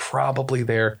 It's probably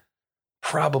there.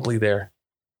 Probably there.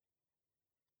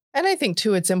 And I think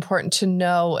too, it's important to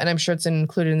know, and I'm sure it's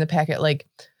included in the packet, like,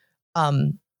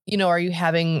 are you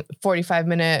having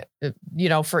 45-minute,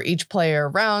 for each player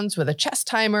rounds with a chess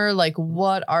timer? Like,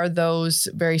 what are those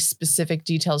very specific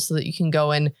details so that you can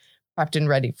go in prepped and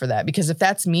ready for that? Because if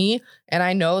that's me and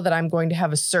I know that I'm going to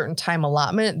have a certain time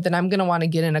allotment, then I'm going to want to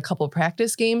get in a couple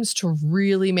practice games to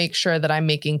really make sure that I'm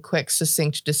making quick,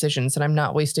 succinct decisions and I'm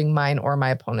not wasting mine or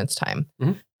my opponent's time.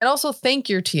 Mm-hmm. And also thank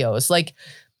your TOs. Like,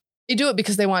 they do it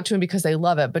because they want to and because they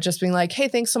love it, but just being like, hey,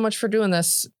 thanks so much for doing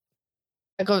this.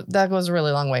 That goes a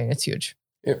really long way, and it's huge.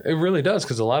 It really does,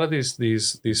 because a lot of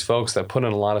these folks that put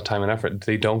in a lot of time and effort,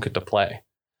 they don't get to play.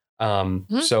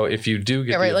 So if you do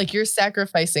get like you're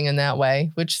sacrificing in that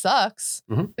way, which sucks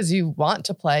because you want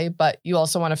to play, but you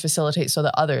also want to facilitate so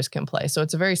that others can play. So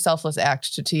it's a very selfless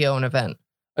act to TO an event,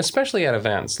 especially at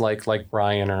events like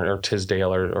Brian or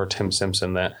Tisdale or Tim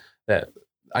Simpson that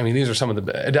I mean, these are some of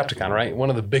the Adepticon, right? One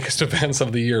of the biggest events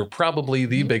of the year, probably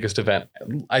the biggest event.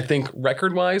 I think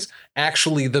record wise,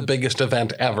 actually the biggest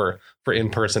event ever for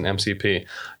in-person MCP.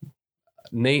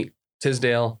 Nate,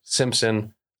 Tisdale,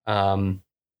 Simpson, and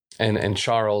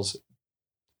Charles,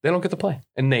 they don't get to play.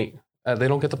 And Nate, they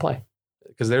don't get to play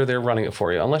because they're running it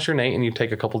for you. Unless you're Nate and you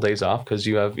take a couple days off because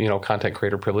you have, content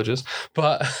creator privileges.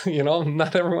 But,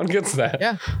 not everyone gets that.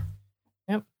 Yeah.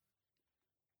 Yep.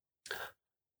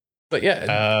 But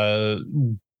yeah.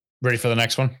 Ready for the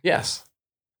next one? Yes.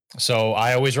 So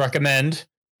I always recommend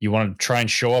you want to try and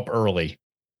show up early.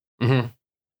 Mm-hmm.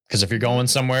 Because if you're going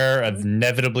somewhere,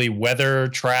 inevitably weather,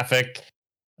 traffic,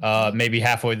 maybe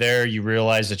halfway there, you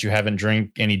realize that you haven't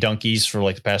drank any Dunkies for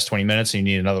like the past 20 minutes and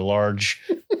you need another large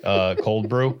cold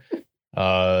brew.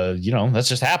 That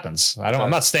just happens. I'm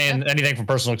not saying anything from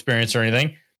personal experience or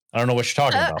anything. I don't know what you're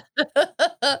talking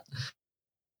about.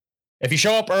 If you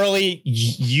show up early,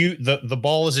 the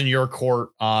ball is in your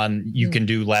court on you can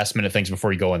do last minute things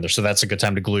before you go in there. So that's a good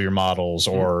time to glue your models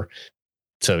or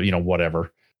to,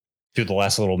 whatever. Do the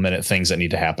last little minute things that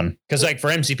need to happen. Because like for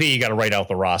MCP, you got to write out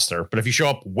the roster. But if you show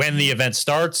up when the event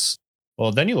starts,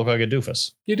 well, then you look like a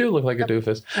doofus. You do look like a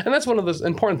doofus. And that's one of the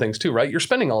important things too, right? You're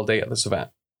spending all day at this event.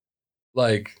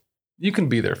 Like you can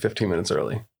be there 15 minutes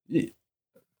early.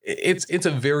 It's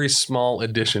a very small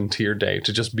addition to your day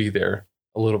to just be there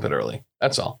a little bit early.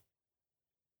 That's all.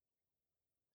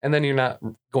 And then you're not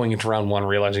going into round one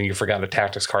realizing you forgot a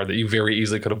tactics card that you very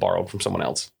easily could have borrowed from someone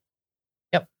else.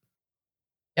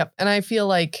 Yep. And I feel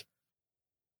like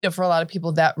for a lot of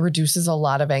people, that reduces a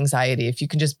lot of anxiety. If you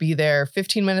can just be there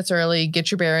 15 minutes early,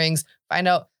 get your bearings, find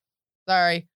out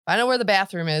where the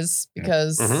bathroom is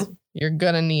because you're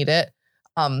going to need it.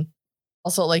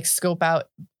 Also like scope out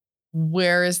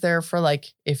where is there for like,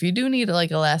 if you do need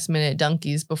like a last minute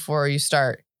Dunkies before you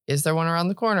start, is there one around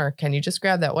the corner? Can you just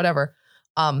grab that? Whatever.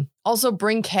 Also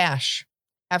bring cash,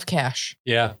 have cash.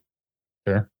 Yeah.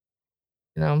 Sure.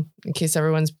 In case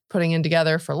everyone's putting in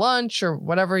together for lunch or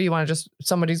whatever, you want to just,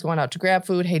 somebody's going out to grab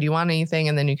food. Hey, do you want anything?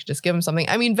 And then you could just give them something.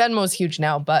 I mean, Venmo's huge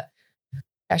now, but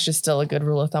cash is still a good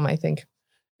rule of thumb, I think.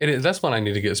 It is. That's one I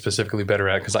need to get specifically better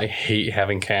at because I hate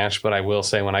having cash. But I will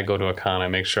say when I go to a con, I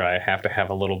make sure I have to have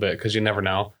a little bit because you never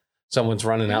know. Someone's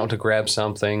running out to grab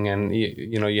something, and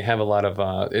you have a lot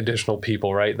of additional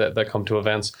people, right, that come to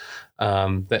events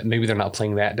that maybe they're not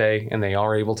playing that day, and they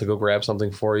are able to go grab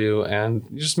something for you. And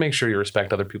you just make sure you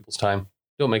respect other people's time.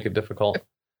 Don't make it difficult.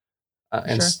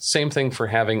 And same thing for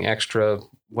having extra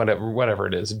whatever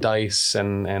it is, dice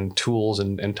and tools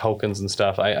and tokens and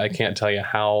stuff. I can't tell you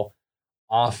how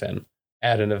often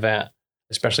at an event,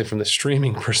 especially from the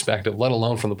streaming perspective, let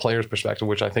alone from the player's perspective,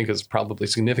 which I think is probably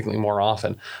significantly more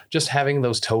often, just having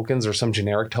those tokens or some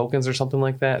generic tokens or something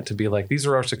like that to be like, these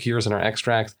are our secures and our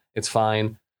extracts. It's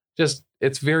fine. Just,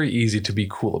 it's very easy to be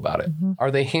cool about it. Mm-hmm.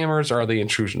 Are they hammers or are they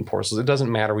intrusion portals? It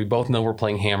doesn't matter. We both know we're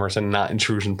playing hammers and not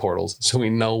intrusion portals, so we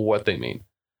know what they mean.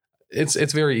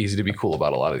 It's very easy to be cool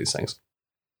about a lot of these things.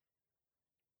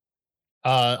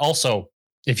 Also,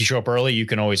 if you show up early, you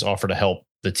can always offer to help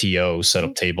the TO set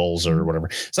up tables or whatever.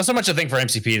 It's not so much a thing for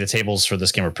MCP. The tables for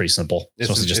this game are pretty simple. It's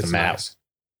mostly just a map.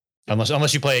 Nice.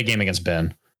 Unless you play a game against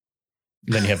Ben.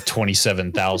 Then you have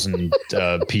 27,000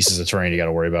 pieces of terrain you got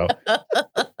to worry about.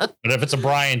 But if it's a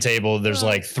Brian table, there's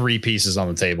like 3 pieces on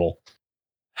the table.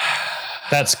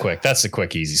 That's quick. That's a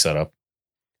quick, easy setup.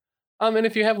 And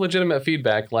if you have legitimate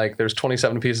feedback, like there's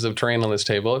 27 pieces of terrain on this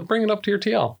table, bring it up to your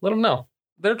TL. Let them know.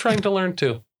 They're trying to learn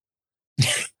too.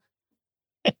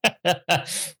 We're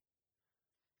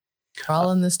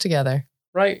all in this together.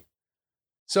 Right.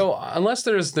 So unless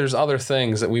there's other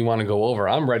things that we want to go over,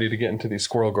 I'm ready to get into these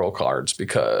Squirrel Girl cards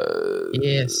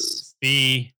because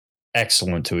be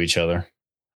excellent to each other.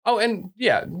 Oh, and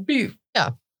be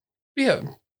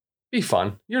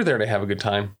fun. You're there to have a good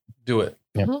time. Do it.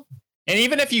 Yeah. Mm-hmm. And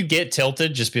even if you get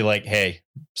tilted, just be like, hey,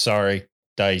 sorry,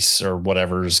 dice or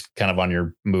whatever's kind of on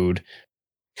your mood.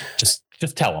 Just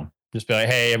tell them. Just be like,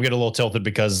 hey, I'm getting a little tilted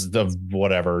because of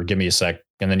whatever. Give me a sec.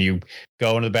 And then you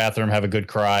go into the bathroom, have a good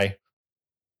cry.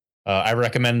 I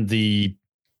recommend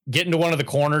get into one of the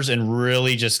corners and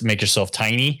really just make yourself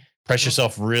tiny. Press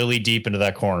yourself really deep into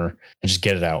that corner and just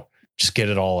get it out. Just get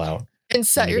it all out. And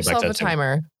set yourself a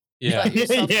timer. Yeah. Let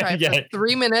yourself try for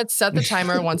 3 minutes. Set the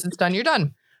timer. Once it's done, you're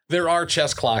done. There are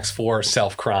chess clocks for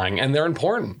self-crying, and they're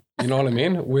important. You know what I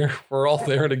mean? We're all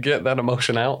there to get that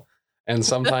emotion out. And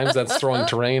sometimes that's throwing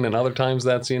terrain, and other times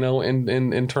that's, in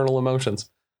internal emotions.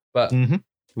 But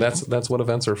that's what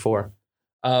events are for.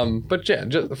 But yeah,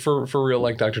 just for real,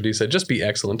 like Dr. D said, just be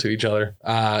excellent to each other.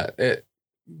 It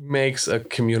makes a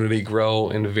community grow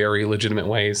in very legitimate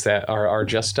ways that are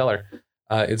just stellar.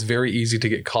 It's very easy to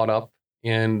get caught up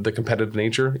in the competitive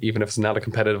nature, even if it's not a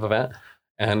competitive event.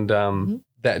 And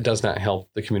that does not help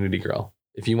the community grow.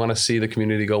 If you want to see the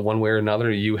community go one way or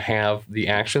another, you have the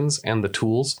actions and the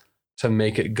tools to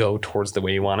make it go towards the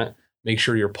way you want it. Make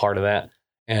sure you're part of that,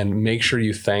 and make sure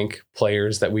you thank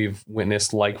players that we've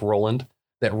witnessed like Roland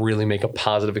that really make a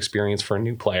positive experience for a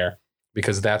new player,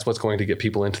 because that's what's going to get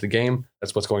people into the game.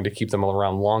 That's what's going to keep them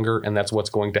around longer. And that's what's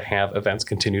going to have events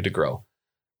continue to grow.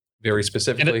 Very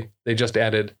specifically, they just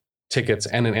added tickets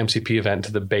and an MCP event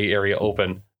to the Bay Area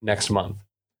Open next month.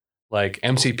 Like,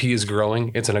 MCP is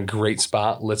growing. It's in a great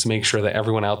spot. Let's make sure that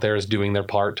everyone out there is doing their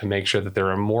part to make sure that there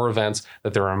are more events,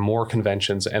 that there are more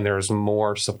conventions, and there's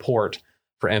more support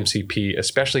for MCP,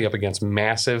 especially up against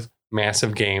massive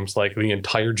games like the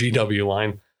entire GW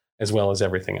line, as well as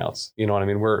everything else. You know what I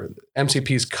mean?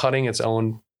 MCP is cutting its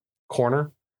own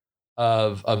corner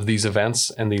of these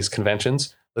events and these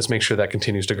conventions. Let's make sure that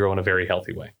continues to grow in a very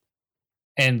healthy way.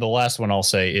 And the last one I'll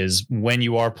say is, when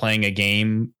you are playing a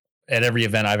game, at every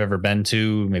event I've ever been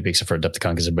to, maybe except for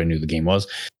Adepticon because everybody knew the game was,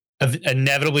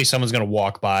 inevitably someone's going to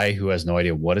walk by who has no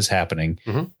idea what is happening.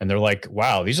 And they're like,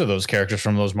 wow, these are those characters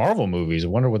from those Marvel movies. I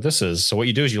wonder what this is. So what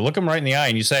you do is you look them right in the eye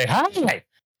and you say, hi.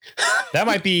 That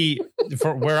might be,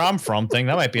 for where I'm from, thing.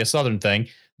 That might be a Southern thing.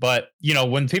 But, you know,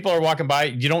 when people are walking by,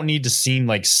 you don't need to seem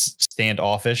like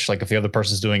standoffish. Like if the other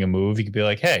person's doing a move, you could be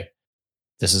like, hey,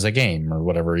 this is a game or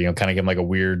whatever, you know, kind of give them like a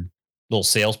weird little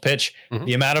sales pitch.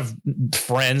 The amount of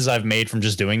friends I've made from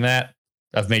just doing that,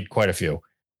 I've made quite a few.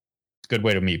 It's a good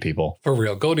way to meet people. For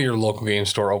real, go to your local game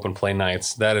store open play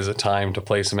nights. That is a time to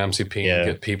play some MCP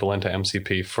and get people into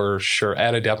MCP for sure.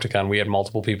 At Adepticon, we had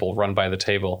multiple people run by the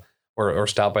table or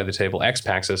stop by the table.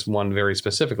 X-Pax is one very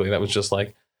specifically that was just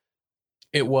like,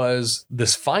 it was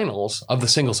this finals of the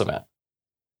singles event.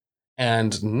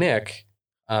 And Nick,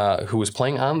 who was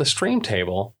playing on the stream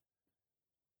table,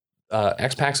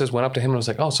 X-Paxis went up to him and was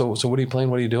like, oh, so what are you playing?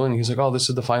 What are you doing? And he's like, oh, this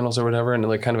is the finals or whatever. And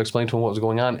like kind of explained to him what was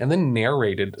going on, and then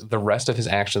narrated the rest of his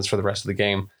actions for the rest of the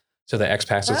game so that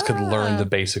X-Paxis could learn the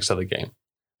basics of the game.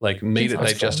 Like made it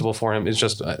digestible for him. It's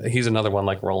just, he's another one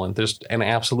like Roland. There's an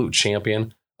absolute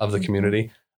champion of the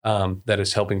community that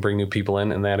is helping bring new people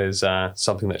in. And that is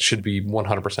something that should be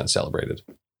 100% celebrated.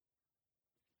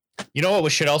 You know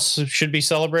what should be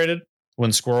celebrated?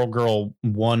 When Squirrel Girl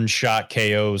one-shot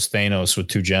KOs Thanos with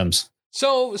 2 gems.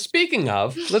 So speaking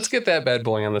of, let's get that bad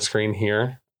boy on the screen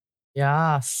here.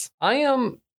 Yes. I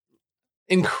am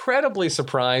incredibly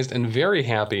surprised and very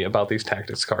happy about these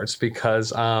tactics cards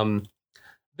because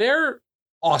they're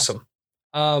awesome.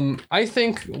 I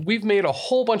think we've made a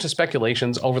whole bunch of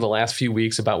speculations over the last few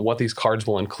weeks about what these cards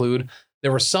will include.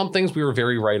 There were some things we were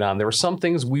very right on. There were some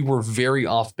things we were very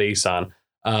off base on.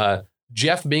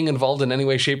 Jeff being involved in any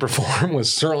way, shape, or form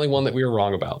was certainly one that we were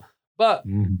wrong about. But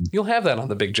you'll have that on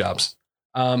the big jobs.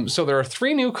 So there are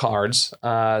 3 new cards.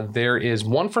 There is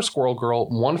one for Squirrel Girl,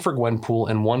 one for Gwenpool,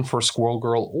 and one for Squirrel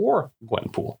Girl or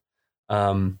Gwenpool.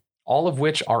 All of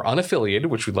which are unaffiliated,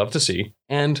 which we'd love to see,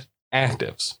 and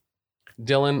actives.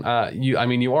 Dylan,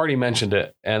 you already mentioned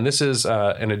it, and this is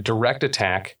a direct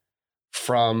attack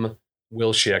from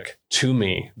Will Schick to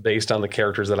me based on the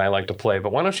characters that I like to play.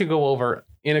 But why don't you go over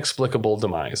Inexplicable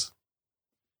Demise?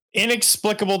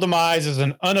 Inexplicable Demise is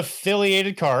an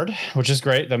unaffiliated card, which is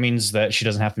great. That means that she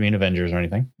doesn't have to be in Avengers or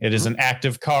anything. It is an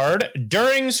active card.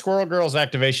 During Squirrel Girl's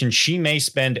activation, she may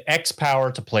spend X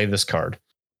power to play this card.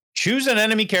 Choose an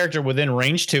enemy character within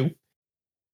range 2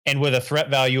 and with a threat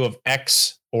value of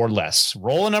X or less.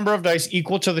 Roll a number of dice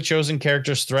equal to the chosen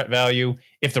character's threat value.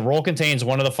 If the roll contains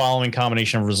one of the following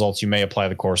combination of results, you may apply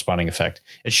the corresponding effect.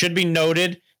 It should be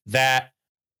noted that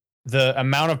the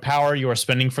amount of power you are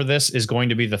spending for this is going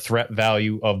to be the threat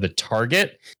value of the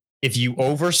target. If you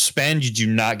overspend, you do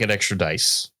not get extra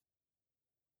dice.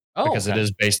 Because it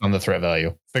is based on the threat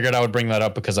value. Figured I would bring that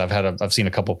up because I've seen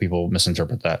a couple people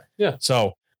misinterpret that. Yeah.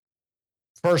 So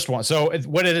first one. So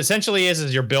what it essentially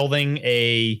is you're building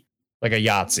like a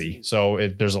Yahtzee. So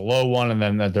there's a low one and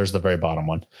then there's the very bottom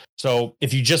one. So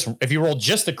if you roll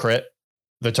just the crit,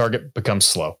 the target becomes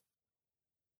slow.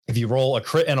 If you roll a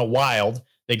crit and a wild,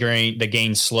 they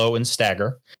gain slow and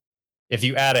stagger. If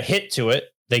you add a hit to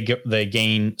it, they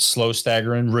gain slow,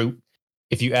 stagger, and root.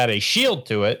 If you add a shield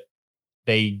to it,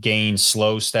 they gain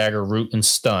slow, stagger, root, and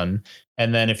stun.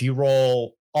 And then if you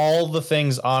roll all the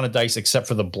things on a dice except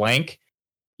for the blank,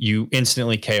 you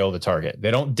instantly KO the target.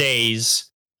 They don't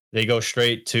daze. They go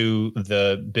straight to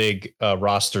the big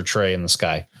roster tray in the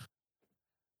sky.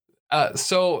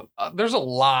 There's a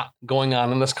lot going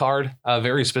on in this card.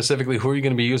 Very specifically, who are you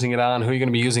going to be using it on? Who are you going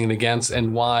to be using it against?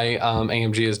 And why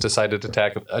AMG has decided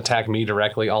to attack me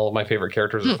directly. All of my favorite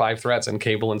characters are 5 threats and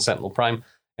Cable and Sentinel Prime.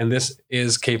 And this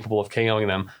is capable of KOing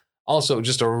them. Also,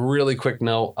 just a really quick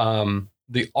note.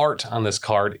 The art on this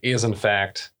card is, in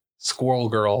fact, Squirrel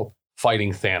Girl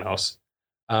fighting Thanos.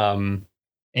 And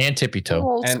Tippy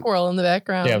Toe. And Squirrel in the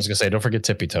background. Yeah, I was going to say, don't forget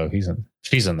Tippy Toe.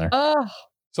 She's in there. Oh.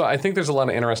 So I think there's a lot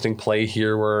of interesting play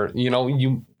here where,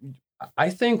 I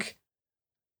think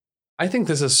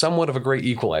this is somewhat of a great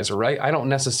equalizer, right? I don't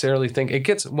necessarily think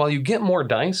while you get more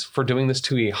dice for doing this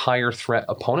to a higher threat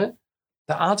opponent,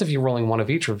 the odds of you rolling one of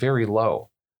each are very low.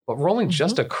 But rolling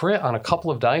just a crit on a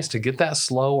couple of dice to get that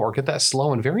slow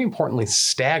and very importantly,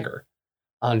 stagger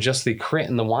on just the crit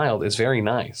in the wild is very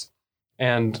nice.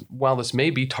 And while this may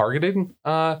be targeted,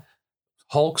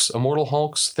 Hulks, Immortal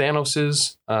Hulks,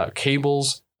 Thanoses,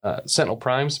 Cables, Sentinel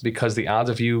Primes, because the odds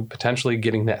of you potentially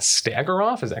getting that stagger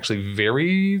off is actually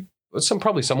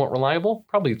probably somewhat reliable,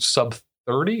 probably sub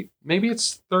 30, maybe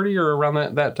it's 30 or around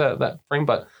that frame.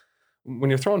 But when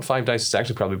you're throwing 5 dice, it's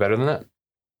actually probably better than that.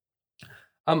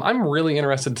 I'm really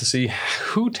interested to see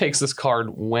who takes this card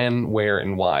when, where,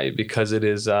 and why, because it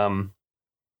is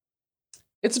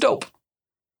it's dope.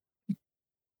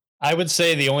 I would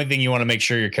say the only thing you want to make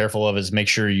sure you're careful of is make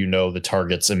sure you know the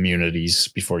target's immunities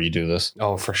before you do this.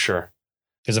 Oh, for sure.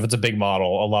 Because if it's a big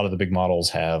model, a lot of the big models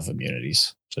have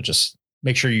immunities. So just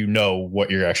make sure you know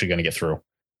what you're actually going to get through.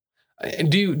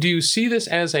 Do you see this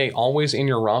as a always in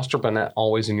your roster but not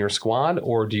always in your squad,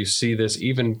 or do you see this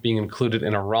even being included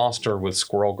in a roster with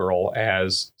Squirrel Girl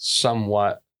as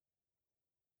somewhat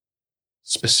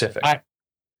specific?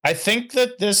 I think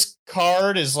that this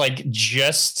card is like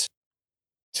just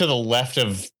to the left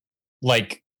of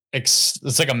like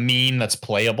it's like a meme that's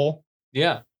playable.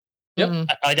 Yeah. Yep.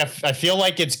 Mm-hmm. I feel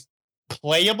like it's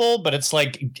playable, but it's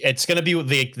like it's going to be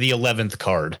the 11th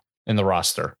card in the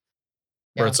roster.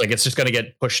 Where it's like it's just going to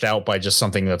get pushed out by just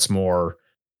something that's more,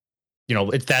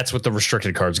 if that's what the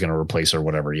restricted card is going to replace or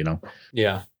whatever,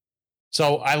 Yeah.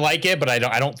 So I like it, but I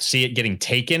don't see it getting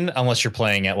taken unless you're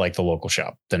playing at like the local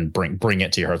shop. Then bring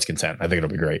it to your heart's content. I think it'll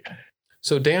be great.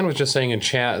 So Dan was just saying in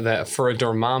chat that for a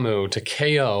Dormammu to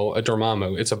KO a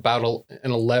Dormammu, it's about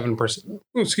an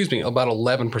 11%. About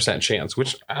 11% chance,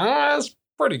 which is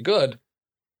pretty good.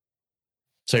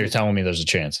 So you're telling me there's a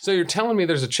chance.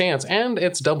 And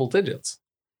it's double digits.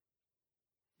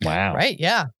 Wow. Right.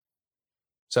 Yeah.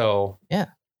 So yeah.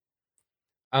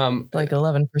 Like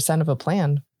 11% of a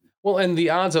plan. Well, and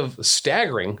the odds of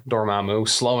staggering Dormammu,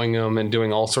 slowing him, and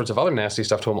doing all sorts of other nasty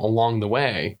stuff to him along the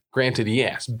way. Granted,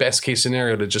 yes, best case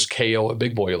scenario to just KO a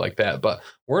big boy like that. But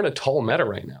we're in a tall meta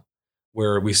right now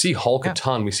where we see Hulk a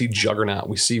ton, we see Juggernaut,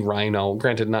 we see Rhino.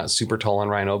 Granted, not super tall on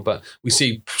Rhino, but we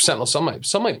see Sentinel.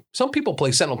 Some people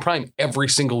play Sentinel Prime every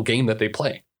single game that they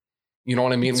play. You know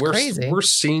what I mean? We're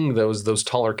seeing those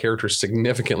taller characters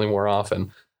significantly more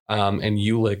often, and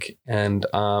Ulick and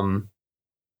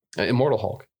Immortal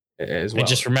Hulk as well. And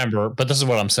just remember, but this is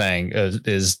what I'm saying: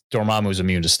 is Dormammu's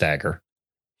immune to stagger?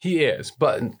 He is,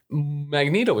 but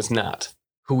Magneto is not.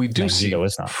 Who we do see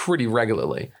pretty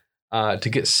regularly. To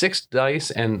get 6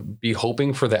 dice and be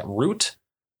hoping for that root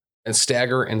and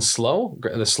stagger and slow.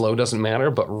 The slow doesn't matter,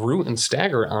 but root and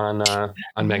stagger on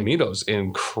Magneto's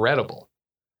incredible.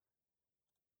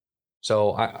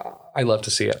 So I love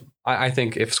to see it. I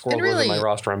think if Squirrel was in my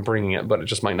roster, I'm bringing it, but it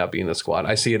just might not be in the squad.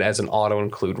 I see it as an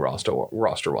auto-include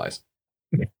roster-wise.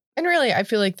 And really, I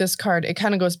feel like this card, it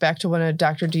kind of goes back to one of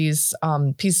Dr. D's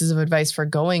pieces of advice for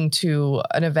going to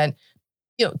an event.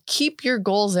 Keep your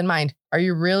goals in mind. Are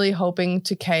you really hoping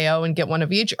to KO and get one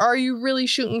of each? Or are you really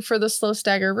shooting for the slow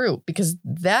stagger route? Because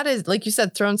that is, like you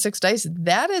said, throwing 6 dice,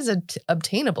 that is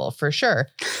obtainable for sure.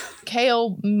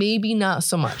 KO, maybe not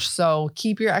so much. So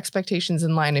keep your expectations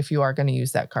in line if you are going to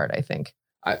use that card, I think.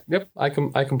 I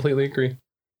completely agree.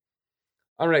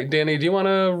 All right, Danny, do you want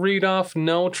to read off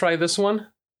try this one?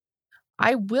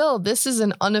 I will. This is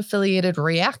an unaffiliated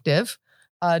reactive.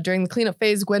 During the cleanup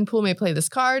phase, Gwenpool may play this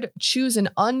card. Choose an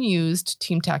unused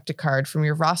team tactic card from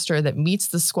your roster that meets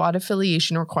the squad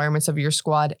affiliation requirements of your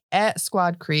squad at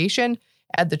squad creation.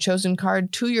 Add the chosen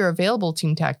card to your available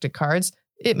team tactic cards.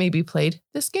 It may be played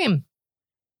this game.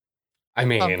 I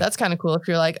mean, that's kind of cool. If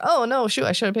you're like, oh no, shoot,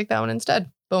 I should have picked that one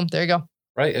instead. Boom, there you go.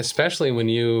 Right, especially when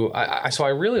so I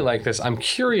really like this. I'm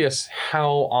curious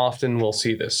how often we'll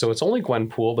see this. So it's only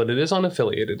Gwenpool, but it is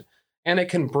unaffiliated, and it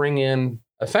can bring in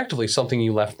effectively something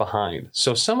you left behind.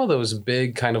 So some of those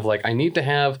big kind of like, I need to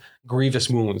have Grievous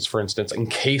Wounds, for instance, in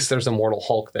case there's a Mortal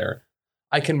Hulk there.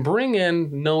 I can bring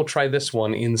in try this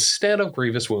one instead of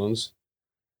Grievous Wounds,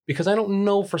 because I don't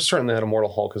know for certain that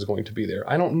Immortal Hulk is going to be there.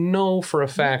 I don't know for a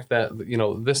fact that,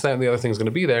 this, that, and the other thing is going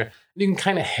to be there. You can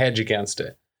kind of hedge against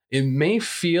it. It may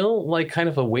feel like kind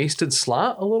of a wasted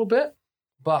slot a little bit,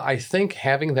 but I think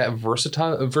having that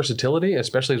versatility,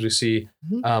 especially as we see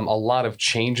a lot of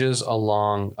changes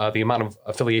along the amount of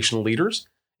affiliation leaders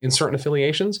in certain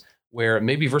affiliations, where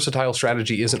maybe versatile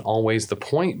strategy isn't always the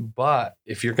point, but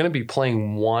if you're going to be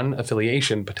playing one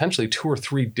affiliation, potentially 2 or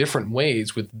 3 different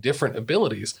ways with different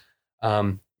abilities,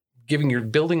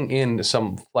 building in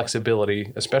some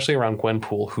flexibility, especially around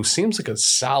Gwenpool, who seems like a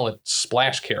solid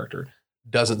splash character,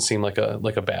 doesn't seem like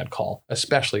a bad call,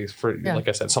 especially for, like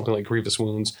I said, something like Grievous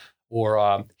Wounds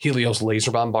or Helios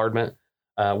Laser Bombardment,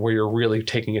 where you're really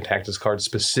taking a tactics card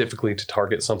specifically to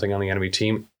target something on the enemy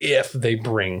team if they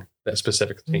bring that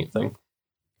specific thing.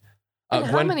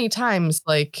 How many times,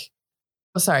 how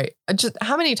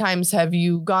many times have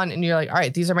you gone and you're like, all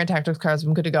right, these are my tactics cards,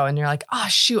 I'm good to go. And you're like, oh,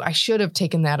 shoot, I should have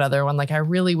taken that other one. Like, I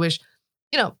really wish,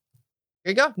 here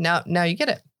you go. Now you get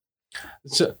it.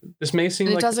 So this may seem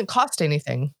and like it doesn't cost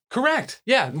anything. Correct.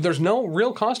 Yeah. There's no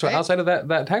real cost to it outside of that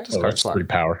tactics card slot. 3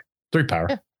 power. 3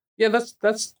 power. Yeah, that's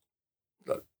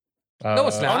no,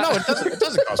 it's not. Oh, no, it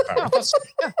doesn't cost power.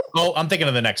 Oh, I'm thinking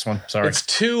of the next one. Sorry. It's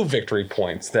 2 victory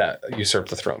points that usurp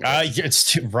the throne.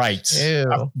 It's 2, right.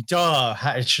 Duh.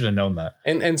 I should have known that.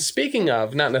 And speaking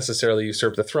of not necessarily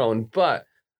usurp the throne, but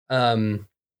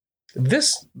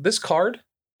this card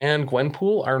and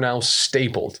Gwenpool are now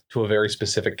stapled to a very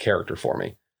specific character for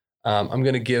me. I'm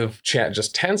going to give chat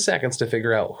just 10 seconds to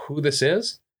figure out who this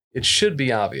is. It should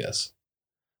be obvious.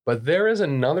 But there is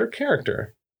another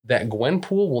character that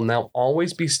Gwenpool will now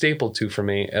always be stapled to for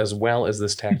me, as well as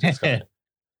this tactics card.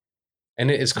 And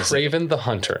it is Kraven the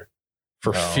Hunter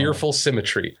for Fearful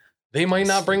Symmetry. They might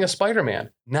not bring a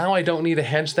Spider-Man. Now I don't need to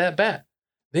hedge that bet.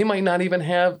 They might not even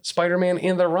have Spider-Man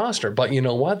in their roster, but you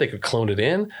know what? They could clone it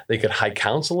in. They could High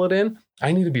Council it in.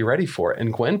 I need to be ready for it.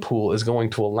 And Gwenpool is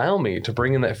going to allow me to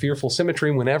bring in that Fearful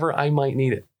Symmetry whenever I might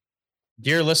need it.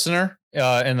 Dear listener,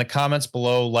 in the comments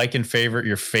below, like and favorite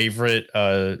your favorite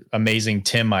amazing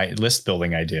Tim list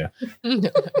building idea,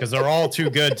 because they're all too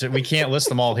good. We can't list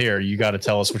them all here. You got to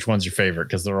tell us which one's your favorite,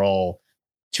 because they're all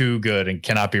too good and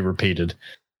cannot be repeated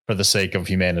for the sake of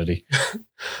humanity.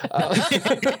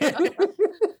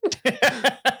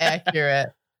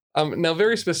 Accurate. Now,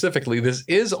 very specifically, this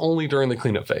is only during the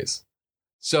cleanup phase.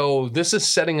 So this is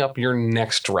setting up your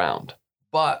next round.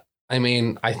 But I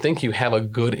mean, I think you have a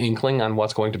good inkling on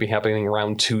what's going to be happening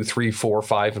around 2, 3, 4,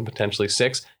 5, and potentially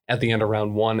 6 at the end of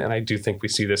round 1. And I do think we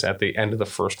see this at the end of the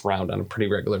first round on a pretty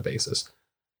regular basis.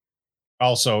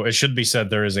 Also, it should be said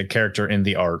there is a character in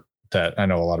the art that I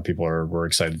know a lot of people were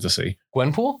excited to see.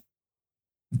 Gwenpool?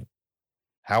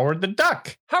 Howard the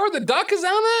Duck. Howard the Duck is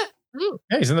on that?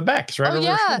 Yeah, he's in the back. He's right over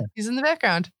there. He's in the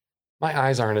background. My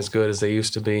eyes aren't as good as they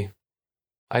used to be.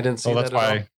 I didn't see that at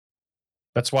all.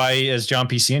 That's why, as John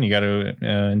PCN, you got to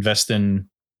invest in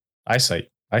eyesight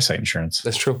insurance.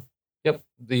 That's true. Yep.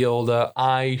 The old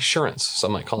eye-surance,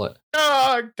 some might call it.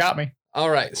 Got me. All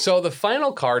right. So the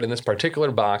final card in this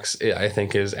particular box, I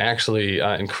think, is actually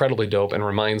incredibly dope and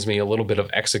reminds me a little bit of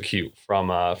Execute from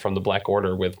the Black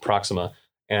Order with Proxima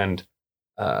and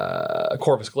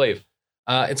Corvus Glaive.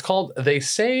 It's called They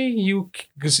Say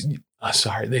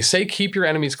Keep Your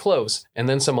Enemies Close, and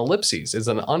then some ellipses. It's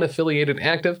an unaffiliated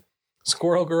active.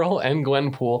 Squirrel Girl and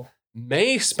Gwenpool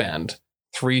may spend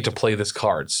 3 to play this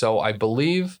card. So I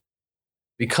believe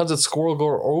because it's Squirrel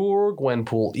Girl or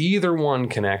Gwenpool, either one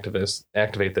can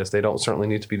activate this. They don't certainly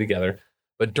need to be together.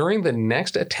 But during the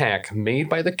next attack made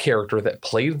by the character that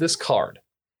played this card,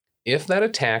 if that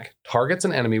attack targets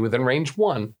an enemy within range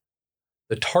 1,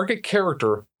 the target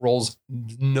character rolls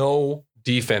no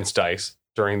defense dice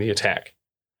during the attack.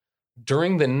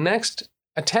 During the next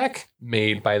attack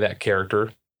made by the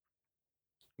character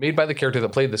that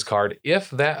played this card, if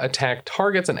that attack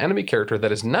targets an enemy character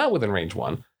that is not within range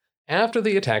 1, after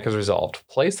the attack is resolved,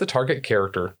 place the target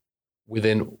character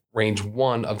within range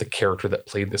 1 of the character that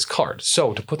played this card.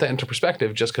 So to put that into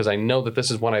perspective, just because I know that this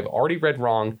is one I've already read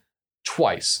wrong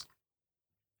twice,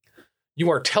 you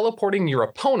are teleporting your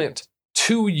opponent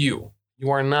to you.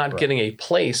 You are not getting a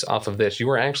place off of this. You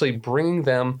are actually bringing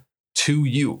them to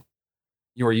you.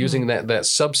 You are using that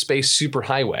subspace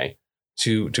superhighway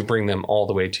to bring them all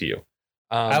the way to you.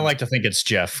 I like to think it's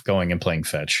Jeff going and playing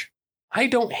fetch. I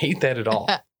don't hate that at all.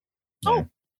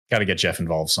 Got to get Jeff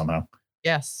involved somehow.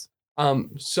 Yes.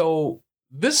 So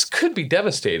this could be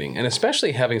devastating, and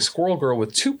especially having Squirrel Girl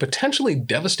with 2 potentially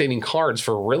devastating cards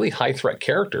for really high threat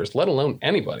characters, let alone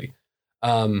anybody.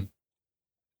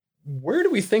 Where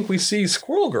do we think we see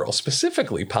Squirrel Girl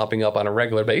specifically popping up on a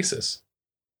regular basis?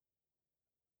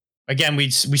 again, we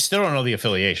still don't know the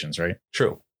affiliations, right?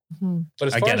 True. Mhm. But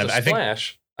as far Again, as a I think-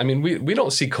 splash, I mean, we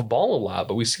don't see Cabal a lot,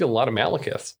 but we see a lot of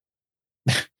Malekiths.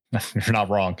 You're not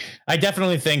wrong. I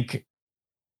definitely think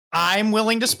I'm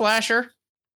willing to splash her.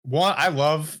 One, I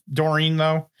love Doreen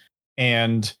though,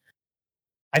 and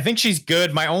I think she's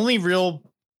good. My only real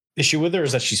issue with her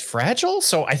is that she's fragile.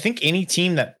 So I think any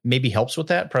team that maybe helps with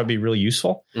that probably be really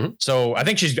useful. Mhm. So I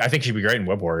think she'd be great in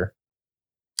Web Warrior.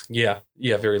 Yeah,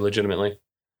 very legitimately.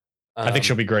 I think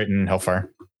she'll be great in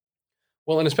Hellfire.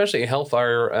 Well, and especially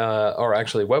Hellfire, or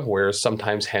actually Web Warrior,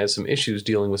 sometimes has some issues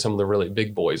dealing with some of the really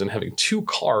big boys, and having 2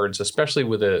 cards, especially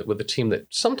with a team that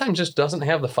sometimes just doesn't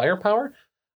have the firepower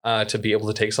to be able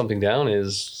to take something down,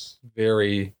 is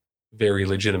very, very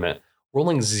legitimate.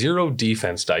 Rolling 0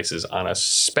 defense dices on a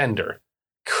spender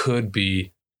could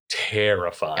be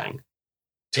terrifying.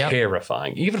 Yeah. Yep.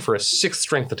 Terrifying, even for a 6th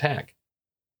strength attack.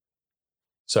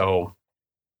 So,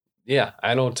 yeah,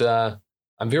 I don't. I'm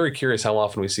very curious how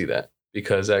often we see that,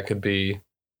 because that could be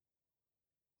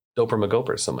doper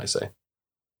McGoper, some might say.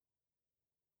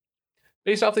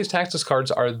 Based off these Tactics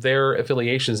cards, are there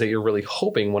affiliations that you're really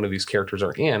hoping one of these characters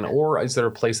are in, or is there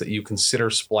a place that you consider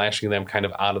splashing them kind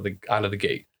of out of the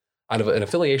gate? Out of an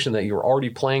affiliation that you're already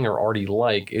playing or already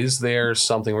like, is there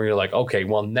something where you're like, okay,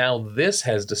 well, now this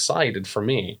has decided for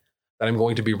me that I'm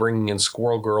going to be bringing in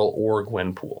Squirrel Girl or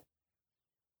Gwenpool?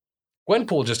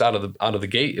 Gwenpool, just out of the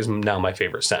gate, is now my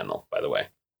favorite Sentinel, by the way.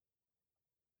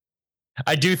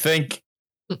 I do think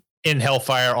in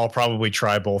Hellfire, I'll probably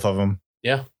try both of them.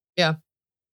 Yeah. Yeah.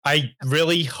 I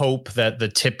really hope that the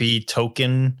Tippy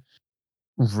token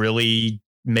really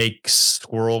makes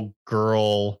Squirrel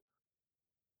Girl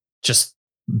just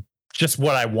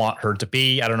what I want her to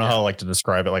be. I don't know how I like to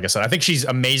describe it. Like I said, I think she's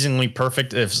amazingly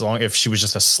perfect if she was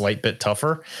just a slight bit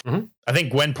tougher. Mm-hmm. I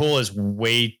think Gwenpool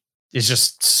is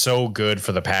just so good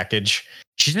for the package.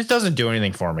 She just doesn't do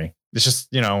anything for me. It's just,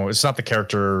 it's not the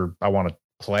character I want to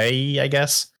play, I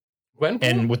guess. Gwenpool?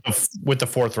 And with the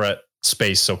 4 threat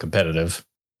space so competitive.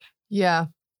 Yeah.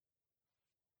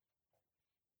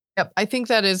 Yep. I think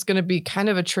that is going to be kind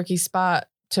of a tricky spot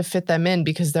to fit them in,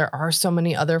 because there are so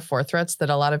many other 4 threats that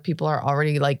a lot of people are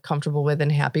already like comfortable with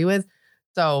and happy with.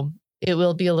 So it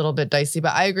will be a little bit dicey,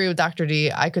 but I agree with Dr.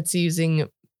 D. I could see using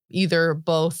either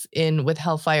both in with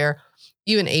Hellfire,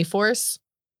 even A-Force.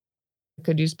 I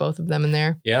could use both of them in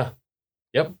there. Yeah.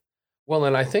 Yep. Well,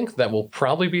 and I think that we'll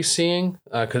probably be seeing,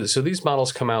 so these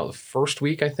models come out the first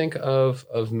week, I think, of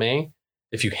May.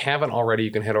 If you haven't already,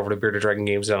 you can head over to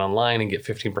beardeddragongames.online and get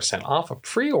 15% off a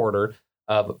pre-order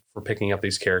for picking up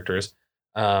these characters.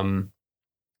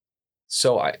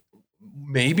 So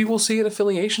maybe we'll see an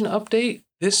affiliation update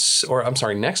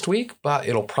next week, but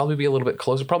it'll probably be a little bit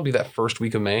closer, probably that first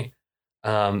week of May.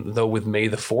 Though with May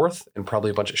the 4th and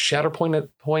probably a bunch of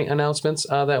Shatterpoint announcements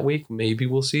that week, maybe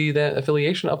we'll see that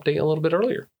affiliation update a little bit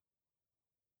earlier.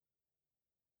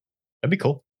 That'd be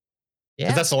cool. Yeah.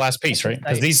 Because that's the last piece, right?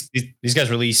 Because these guys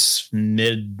release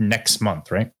mid next month,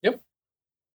 right? Yep.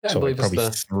 Yeah, so I believe probably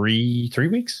it's 3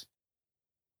 weeks.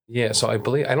 Yeah, so I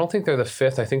don't think they're the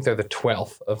 5th. I think they're the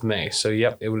 12th of May. So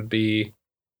yep, it would be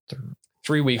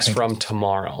 3 weeks from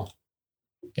tomorrow.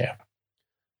 Yeah.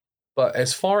 But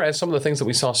as far as some of the things that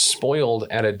we saw spoiled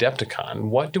at Adepticon,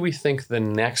 what do we think the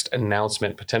next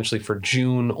announcement potentially for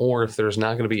June, or if there's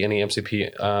not going to be any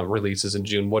MCP releases in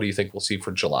June, what do you think we'll see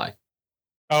for July?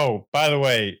 Oh, by the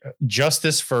way,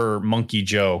 justice for Monkey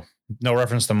Joe. No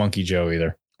reference to Monkey Joe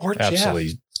either. Or Absolutely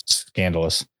Jeff,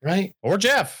 scandalous. right? Or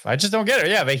Jeff. I just don't get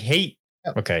it. Yeah, they hate.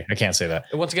 Okay, I can't say that.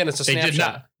 And once again, it's a They did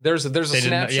snapshot. not- There's a they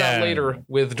did not- snapshot yeah. later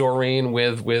with Doreen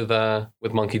with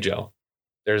Monkey Joe.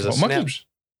 There's a Well, Monkey- snapshot.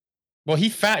 Well,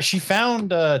 she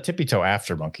found Tippy Toe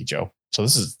after Monkey Joe. So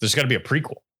there's got to be a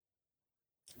prequel.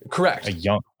 Correct.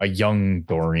 A young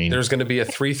Doreen. There's going to be a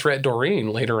 3-threat Doreen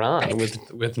later on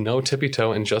with no Tippy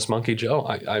Toe and just Monkey Joe.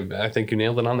 I think you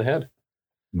nailed it on the head.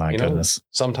 My goodness.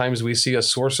 Sometimes we see a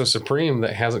Sorcerer Supreme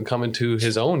that hasn't come into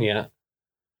his own yet.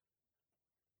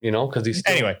 Because he's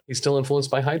still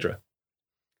influenced by Hydra.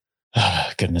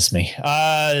 Goodness me.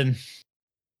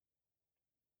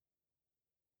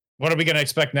 What are we going to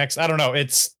expect next? I don't know.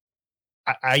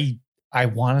 I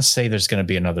want to say there's going to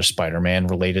be another Spider-Man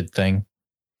related thing.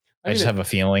 I just have a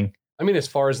feeling. I mean, as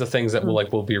far as the things that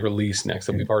will be released next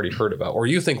that we've already heard about, or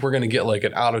you think we're going to get like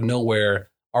an out of nowhere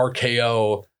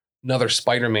RKO, another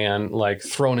Spider-Man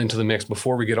thrown into the mix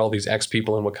before we get all these X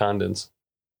people and Wakandans?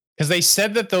 Because they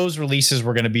said that those releases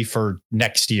were going to be for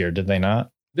next year, did they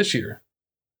not? This year.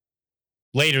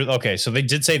 Later. Okay, so they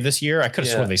did say this year. I could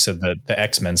have sworn they said that the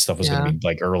X-Men stuff was going to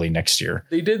be early next year.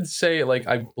 They did say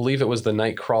I believe it was the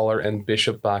Nightcrawler and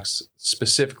Bishop box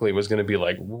specifically was going to be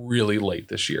really late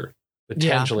this year.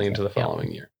 potentially into the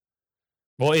following year.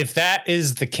 Well, if that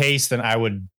is the case, then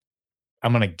I'm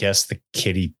going to guess the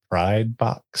Kitty Pride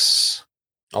box.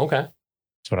 Okay.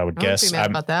 That's what I would I wouldn't guess. be mad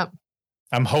about that.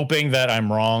 I'm hoping that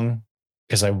I'm wrong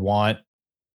because I want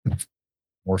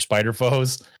more spider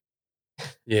foes.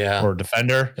 Yeah. Or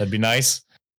defender. That'd be nice.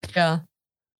 Yeah.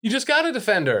 You just got a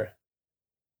defender.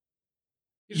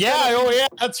 Yeah,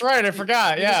 that's right. I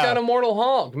forgot. You just got Immortal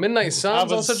Hulk. Midnight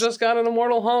Suns also just got an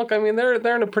Immortal Hulk. I mean,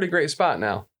 they're in a pretty great spot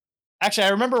now. Actually, I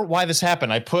remember why this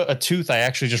happened. I put a tooth I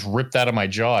actually just ripped out of my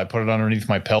jaw. I put it underneath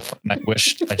my pelt, and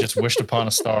I just wished upon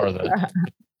a star that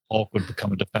Hulk would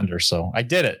become a defender. So I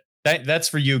did it. That's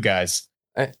for you guys.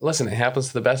 Listen, it happens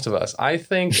to the best of us. I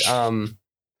think, and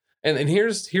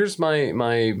here's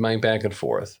my back and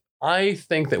forth. I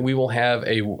think that we will have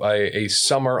a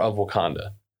summer of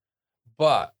Wakanda,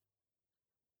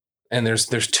 and there's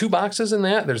 2 boxes in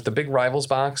that. There's the big Rivals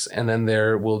box, and then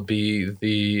there will be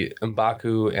the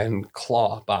M'Baku and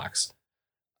Claw box.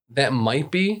 That might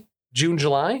be June,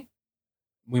 July.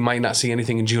 We might not see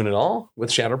anything in June at all with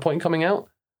Shatterpoint coming out.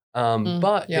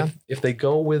 But if they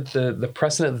go with the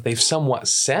precedent that they've somewhat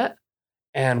set,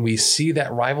 and we see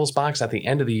that Rivals box at the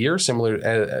end of the year, similar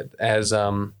as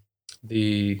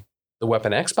the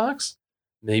Weapon X box,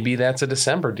 maybe that's a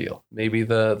December deal. Maybe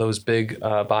those big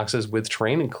boxes with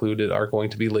Train included are going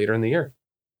to be later in the year.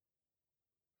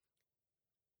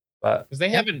 But because they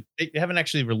haven't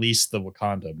actually released the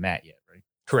Wakanda mat yet, right?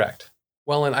 Correct.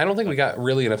 Well, and I don't think we got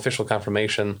really an official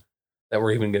confirmation that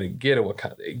we're even going to get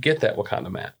that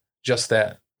Wakanda mat. Just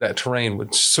that Terrain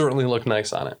would certainly look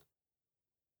nice on it.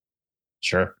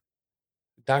 Sure.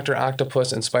 Dr.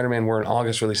 Octopus and Spider-Man were an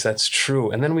August release. That's true.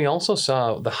 And then we also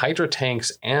saw the Hydra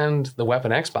tanks and the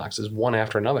Weapon X boxes one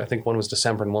after another. I think one was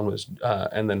December and one was,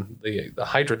 and then the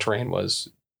Hydra Terrain was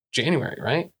January,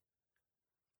 right?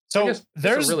 So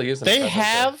they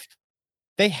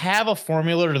have a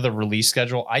formula to the release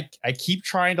schedule. I keep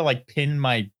trying to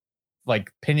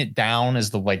pin it down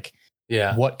as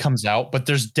what comes out, but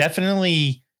there's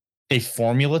definitely a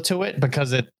formula to it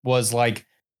because it was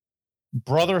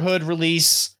Brotherhood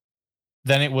release,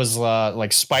 then it was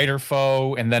Spider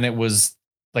Foe, and then it was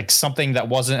something that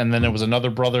wasn't, and then it was another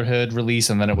Brotherhood release,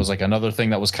 and then it was another thing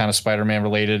that was kind of Spider-Man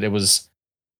related. There was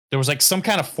some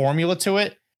kind of formula to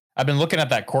it. I've been looking at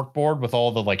that cork board with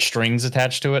all the strings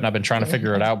attached to it, and I've been trying to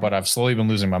figure it out, but I've slowly been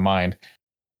losing my mind.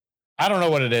 I don't know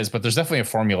what it is, but there's definitely a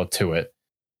formula to it.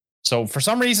 So for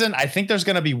some reason, I think there's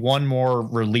going to be one more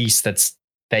release that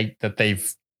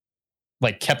they've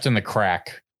kept in the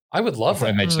crack. I would love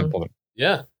that.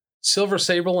 Yeah. Silver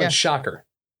Sable and Shocker.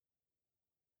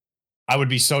 I would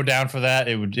be so down for that.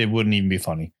 It wouldn't even be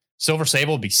funny. Silver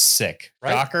Sable would be sick.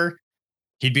 Right? Shocker,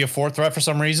 he'd be a 4th threat for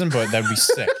some reason, but that'd be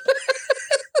sick.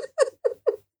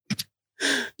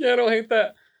 Yeah, I don't hate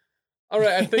that. All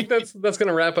right, I think that's going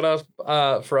to wrap it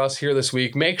up for us here this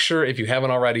week. Make sure, if you haven't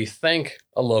already, thank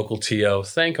a local TO,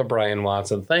 thank a Brian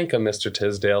Watson, thank a Mr.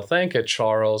 Tisdale, thank a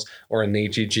Charles or a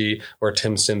Nate GG or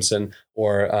Tim Simpson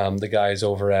or the guys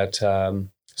over at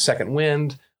Second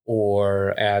Wind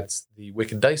or at the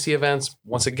Wicked Dicey events.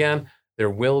 Once again, there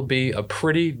will be a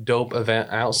pretty dope event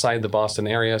outside the Boston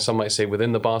area. Some might say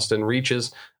within the Boston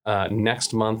reaches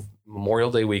next month,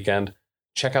 Memorial Day weekend.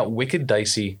 Check out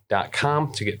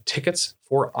wickeddicey.com to get tickets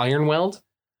for Ironweld.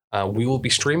 We will be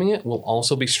streaming it. We'll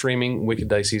also be streaming Wicked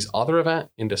Dicey's other event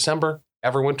in December,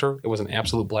 Everwinter. It was an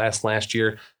absolute blast last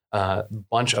year.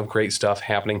 Bunch of great stuff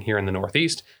happening here in the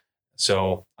Northeast.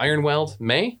 So Ironweld,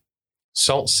 May,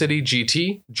 Salt City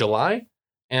GT, July,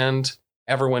 and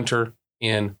Everwinter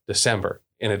in December.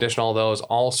 In addition to all those,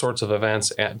 all sorts of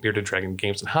events at Bearded Dragon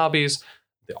Games and Hobbies,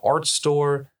 the art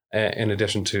store, in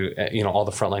addition to all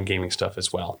the frontline gaming stuff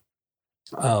as well.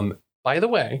 By the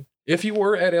way, if you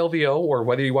were at LVO or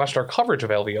whether you watched our coverage of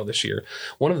LVO this year,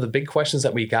 one of the big questions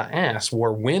that we got asked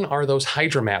were, when are those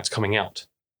Hydra mats coming out?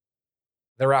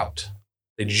 They're out.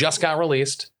 They just got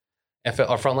released.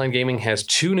 Frontline Gaming has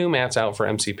 2 new mats out for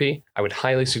MCP. I would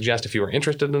highly suggest, if you are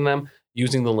interested in them,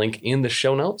 using the link in the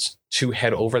show notes to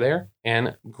head over there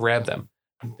and grab them.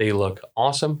 They look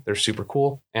awesome. They're super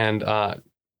cool. And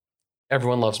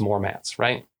everyone loves more mats,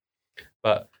 right?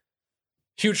 But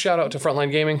huge shout out to Frontline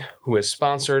Gaming, who has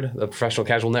sponsored the Professional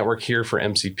Casual Network here for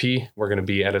MCP. We're going to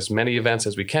be at as many events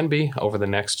as we can be over the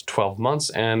next 12 months,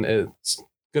 and it's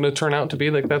going to turn out to be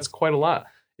that's quite a lot.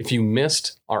 If you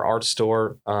missed our art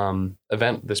store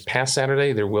event this past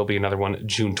Saturday, there will be another one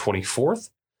June 24th,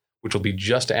 which will be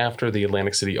just after the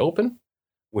Atlantic City Open,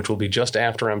 which will be just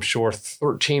after, I'm sure,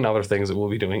 13 other things that we'll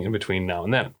be doing in between now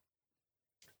and then.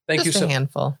 Thank Just you so a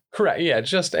handful. Correct. Yeah,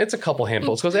 it's a couple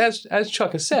handfuls. Because as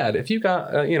Chuck has said, if you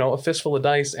got a fistful of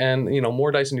dice and more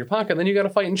dice in your pocket, then you got a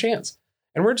fighting chance.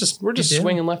 And we're just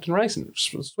swinging left and right,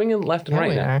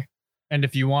 now. And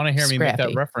if you want to hear me make that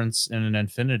Scrappy. reference in an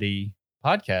Infinity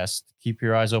podcast, keep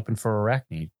your eyes open for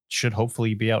Arachne. Should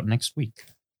hopefully be out next week.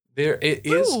 It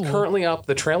is currently up,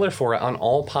 the trailer for it, on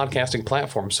all podcasting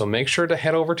platforms. So make sure to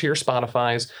head over to your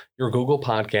Spotify's, your Google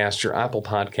Podcasts, your Apple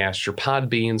Podcasts, your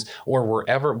Podbeans, or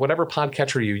whatever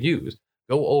podcatcher you use.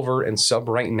 Go over and sub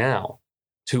right now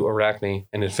to Arachne,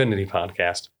 an Infinity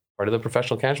podcast, part of the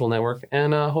Professional Casual Network,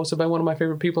 and hosted by one of my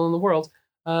favorite people in the world,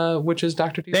 which is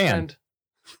Dr. D's Dan. friend.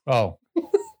 Oh.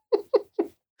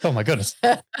 Oh my goodness.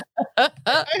 I had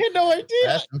no idea.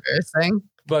 That's embarrassing.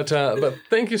 But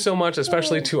thank you so much,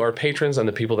 especially to our patrons and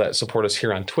the people that support us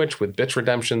here on Twitch with bits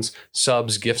redemptions,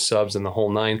 subs, gift subs, and the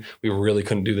whole nine. We really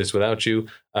couldn't do this without you.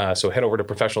 So head over to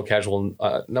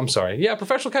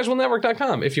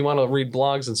professionalcasualnetwork.com if you want to read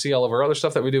blogs and see all of our other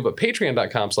stuff that we do. But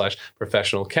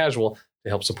patreon.com/professionalcasual to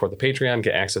help support the Patreon,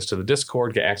 get access to the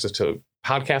Discord, get access to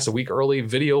podcasts a week early,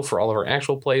 video for all of our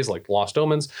actual plays like Lost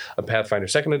Omens, a Pathfinder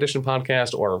 2nd Edition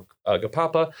podcast, or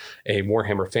Gapapa, a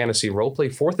Warhammer Fantasy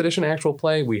Roleplay 4th Edition actual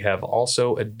play. We have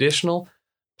also additional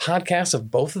podcasts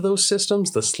of both of those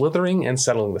systems, the Slithering and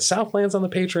Settling the Southlands on the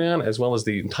Patreon, as well as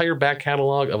the entire back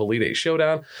catalog of Elite 8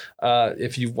 Showdown,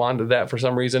 if you wanted that for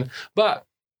some reason. But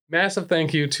massive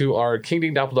thank you to our King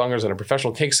Dean Doppelgangers and our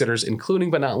professional cake sitters, including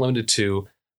but not limited to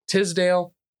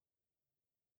Tisdale,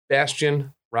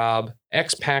 Bastion, Rob,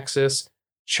 X-Paxis,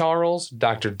 Charles,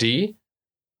 Dr. D,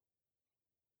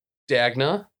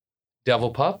 Dagna, Devil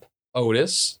Pup,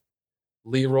 Otis,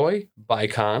 Leroy,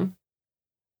 Bicon,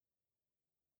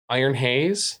 Iron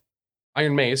Maze,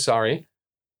 sorry.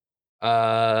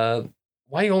 Why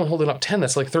are you only holding up 10?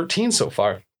 That's like 13 so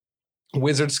far.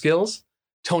 Wizard Skills,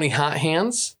 Tony Hot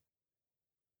Hands,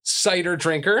 Cider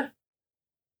Drinker.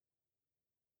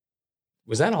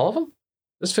 Was that all of them?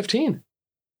 There's 15.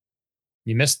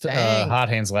 You missed Hot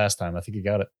Hands last time. I think you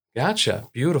got it. Gotcha.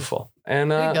 Beautiful.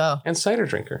 And There you go. and Cider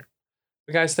Drinker.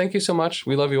 But guys, thank you so much.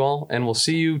 We love you all, and we'll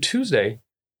see you Tuesday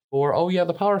for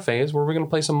the Power Phase, where we're going to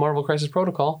play some Marvel Crisis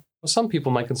Protocol, what some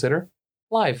people might consider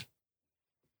live.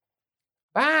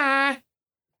 Bye.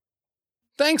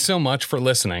 Thanks so much for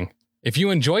listening. If you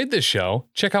enjoyed this show,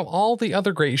 check out all the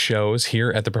other great shows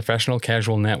here at the Professional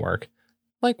Casual Network.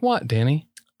 Like what, Danny?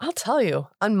 I'll tell you.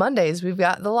 On Mondays, we've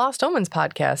got the Lost Omens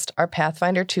podcast, our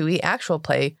Pathfinder 2e actual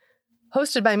play,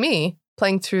 hosted by me,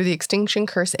 playing through the Extinction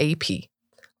Curse AP.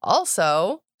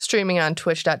 Also, streaming on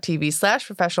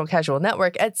twitch.tv/Professional Casual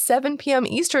Network at 7 p.m.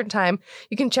 Eastern Time,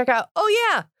 you can check out,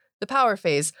 the Power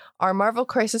Phase, our Marvel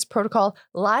Crisis Protocol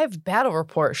live battle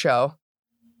report show.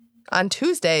 On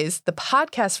Tuesdays, the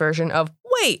podcast version of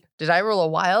Wait, Did I Roll a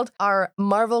Wild? Our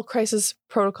Marvel Crisis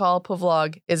Protocol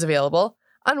vlog is available.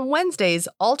 On Wednesdays,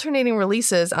 alternating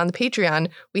releases on the Patreon,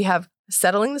 we have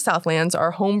Settling the Southlands, our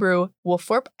homebrew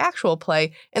Wolfthorpe actual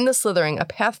play, and The Slithering, a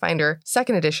Pathfinder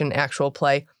 2nd Edition actual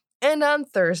play. And on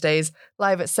Thursdays,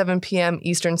 live at 7 p.m.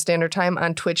 Eastern Standard Time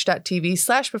on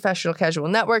twitch.tv/Professional Casual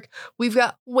Network, we've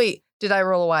got Wait, Did I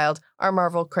Roll a Wild? Our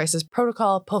Marvel Crisis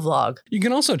Protocol vlog. You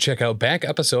can also check out back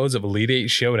episodes of Elite 8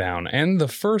 Showdown and the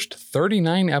first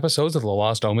 39 episodes of the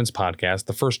Lost Omens podcast,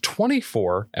 the first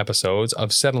 24 episodes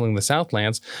of Settling the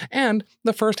Southlands, and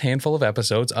the first handful of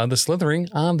episodes of The Slithering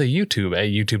on the YouTube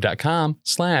at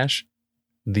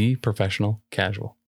youtube.com/TheProfessionalCasual.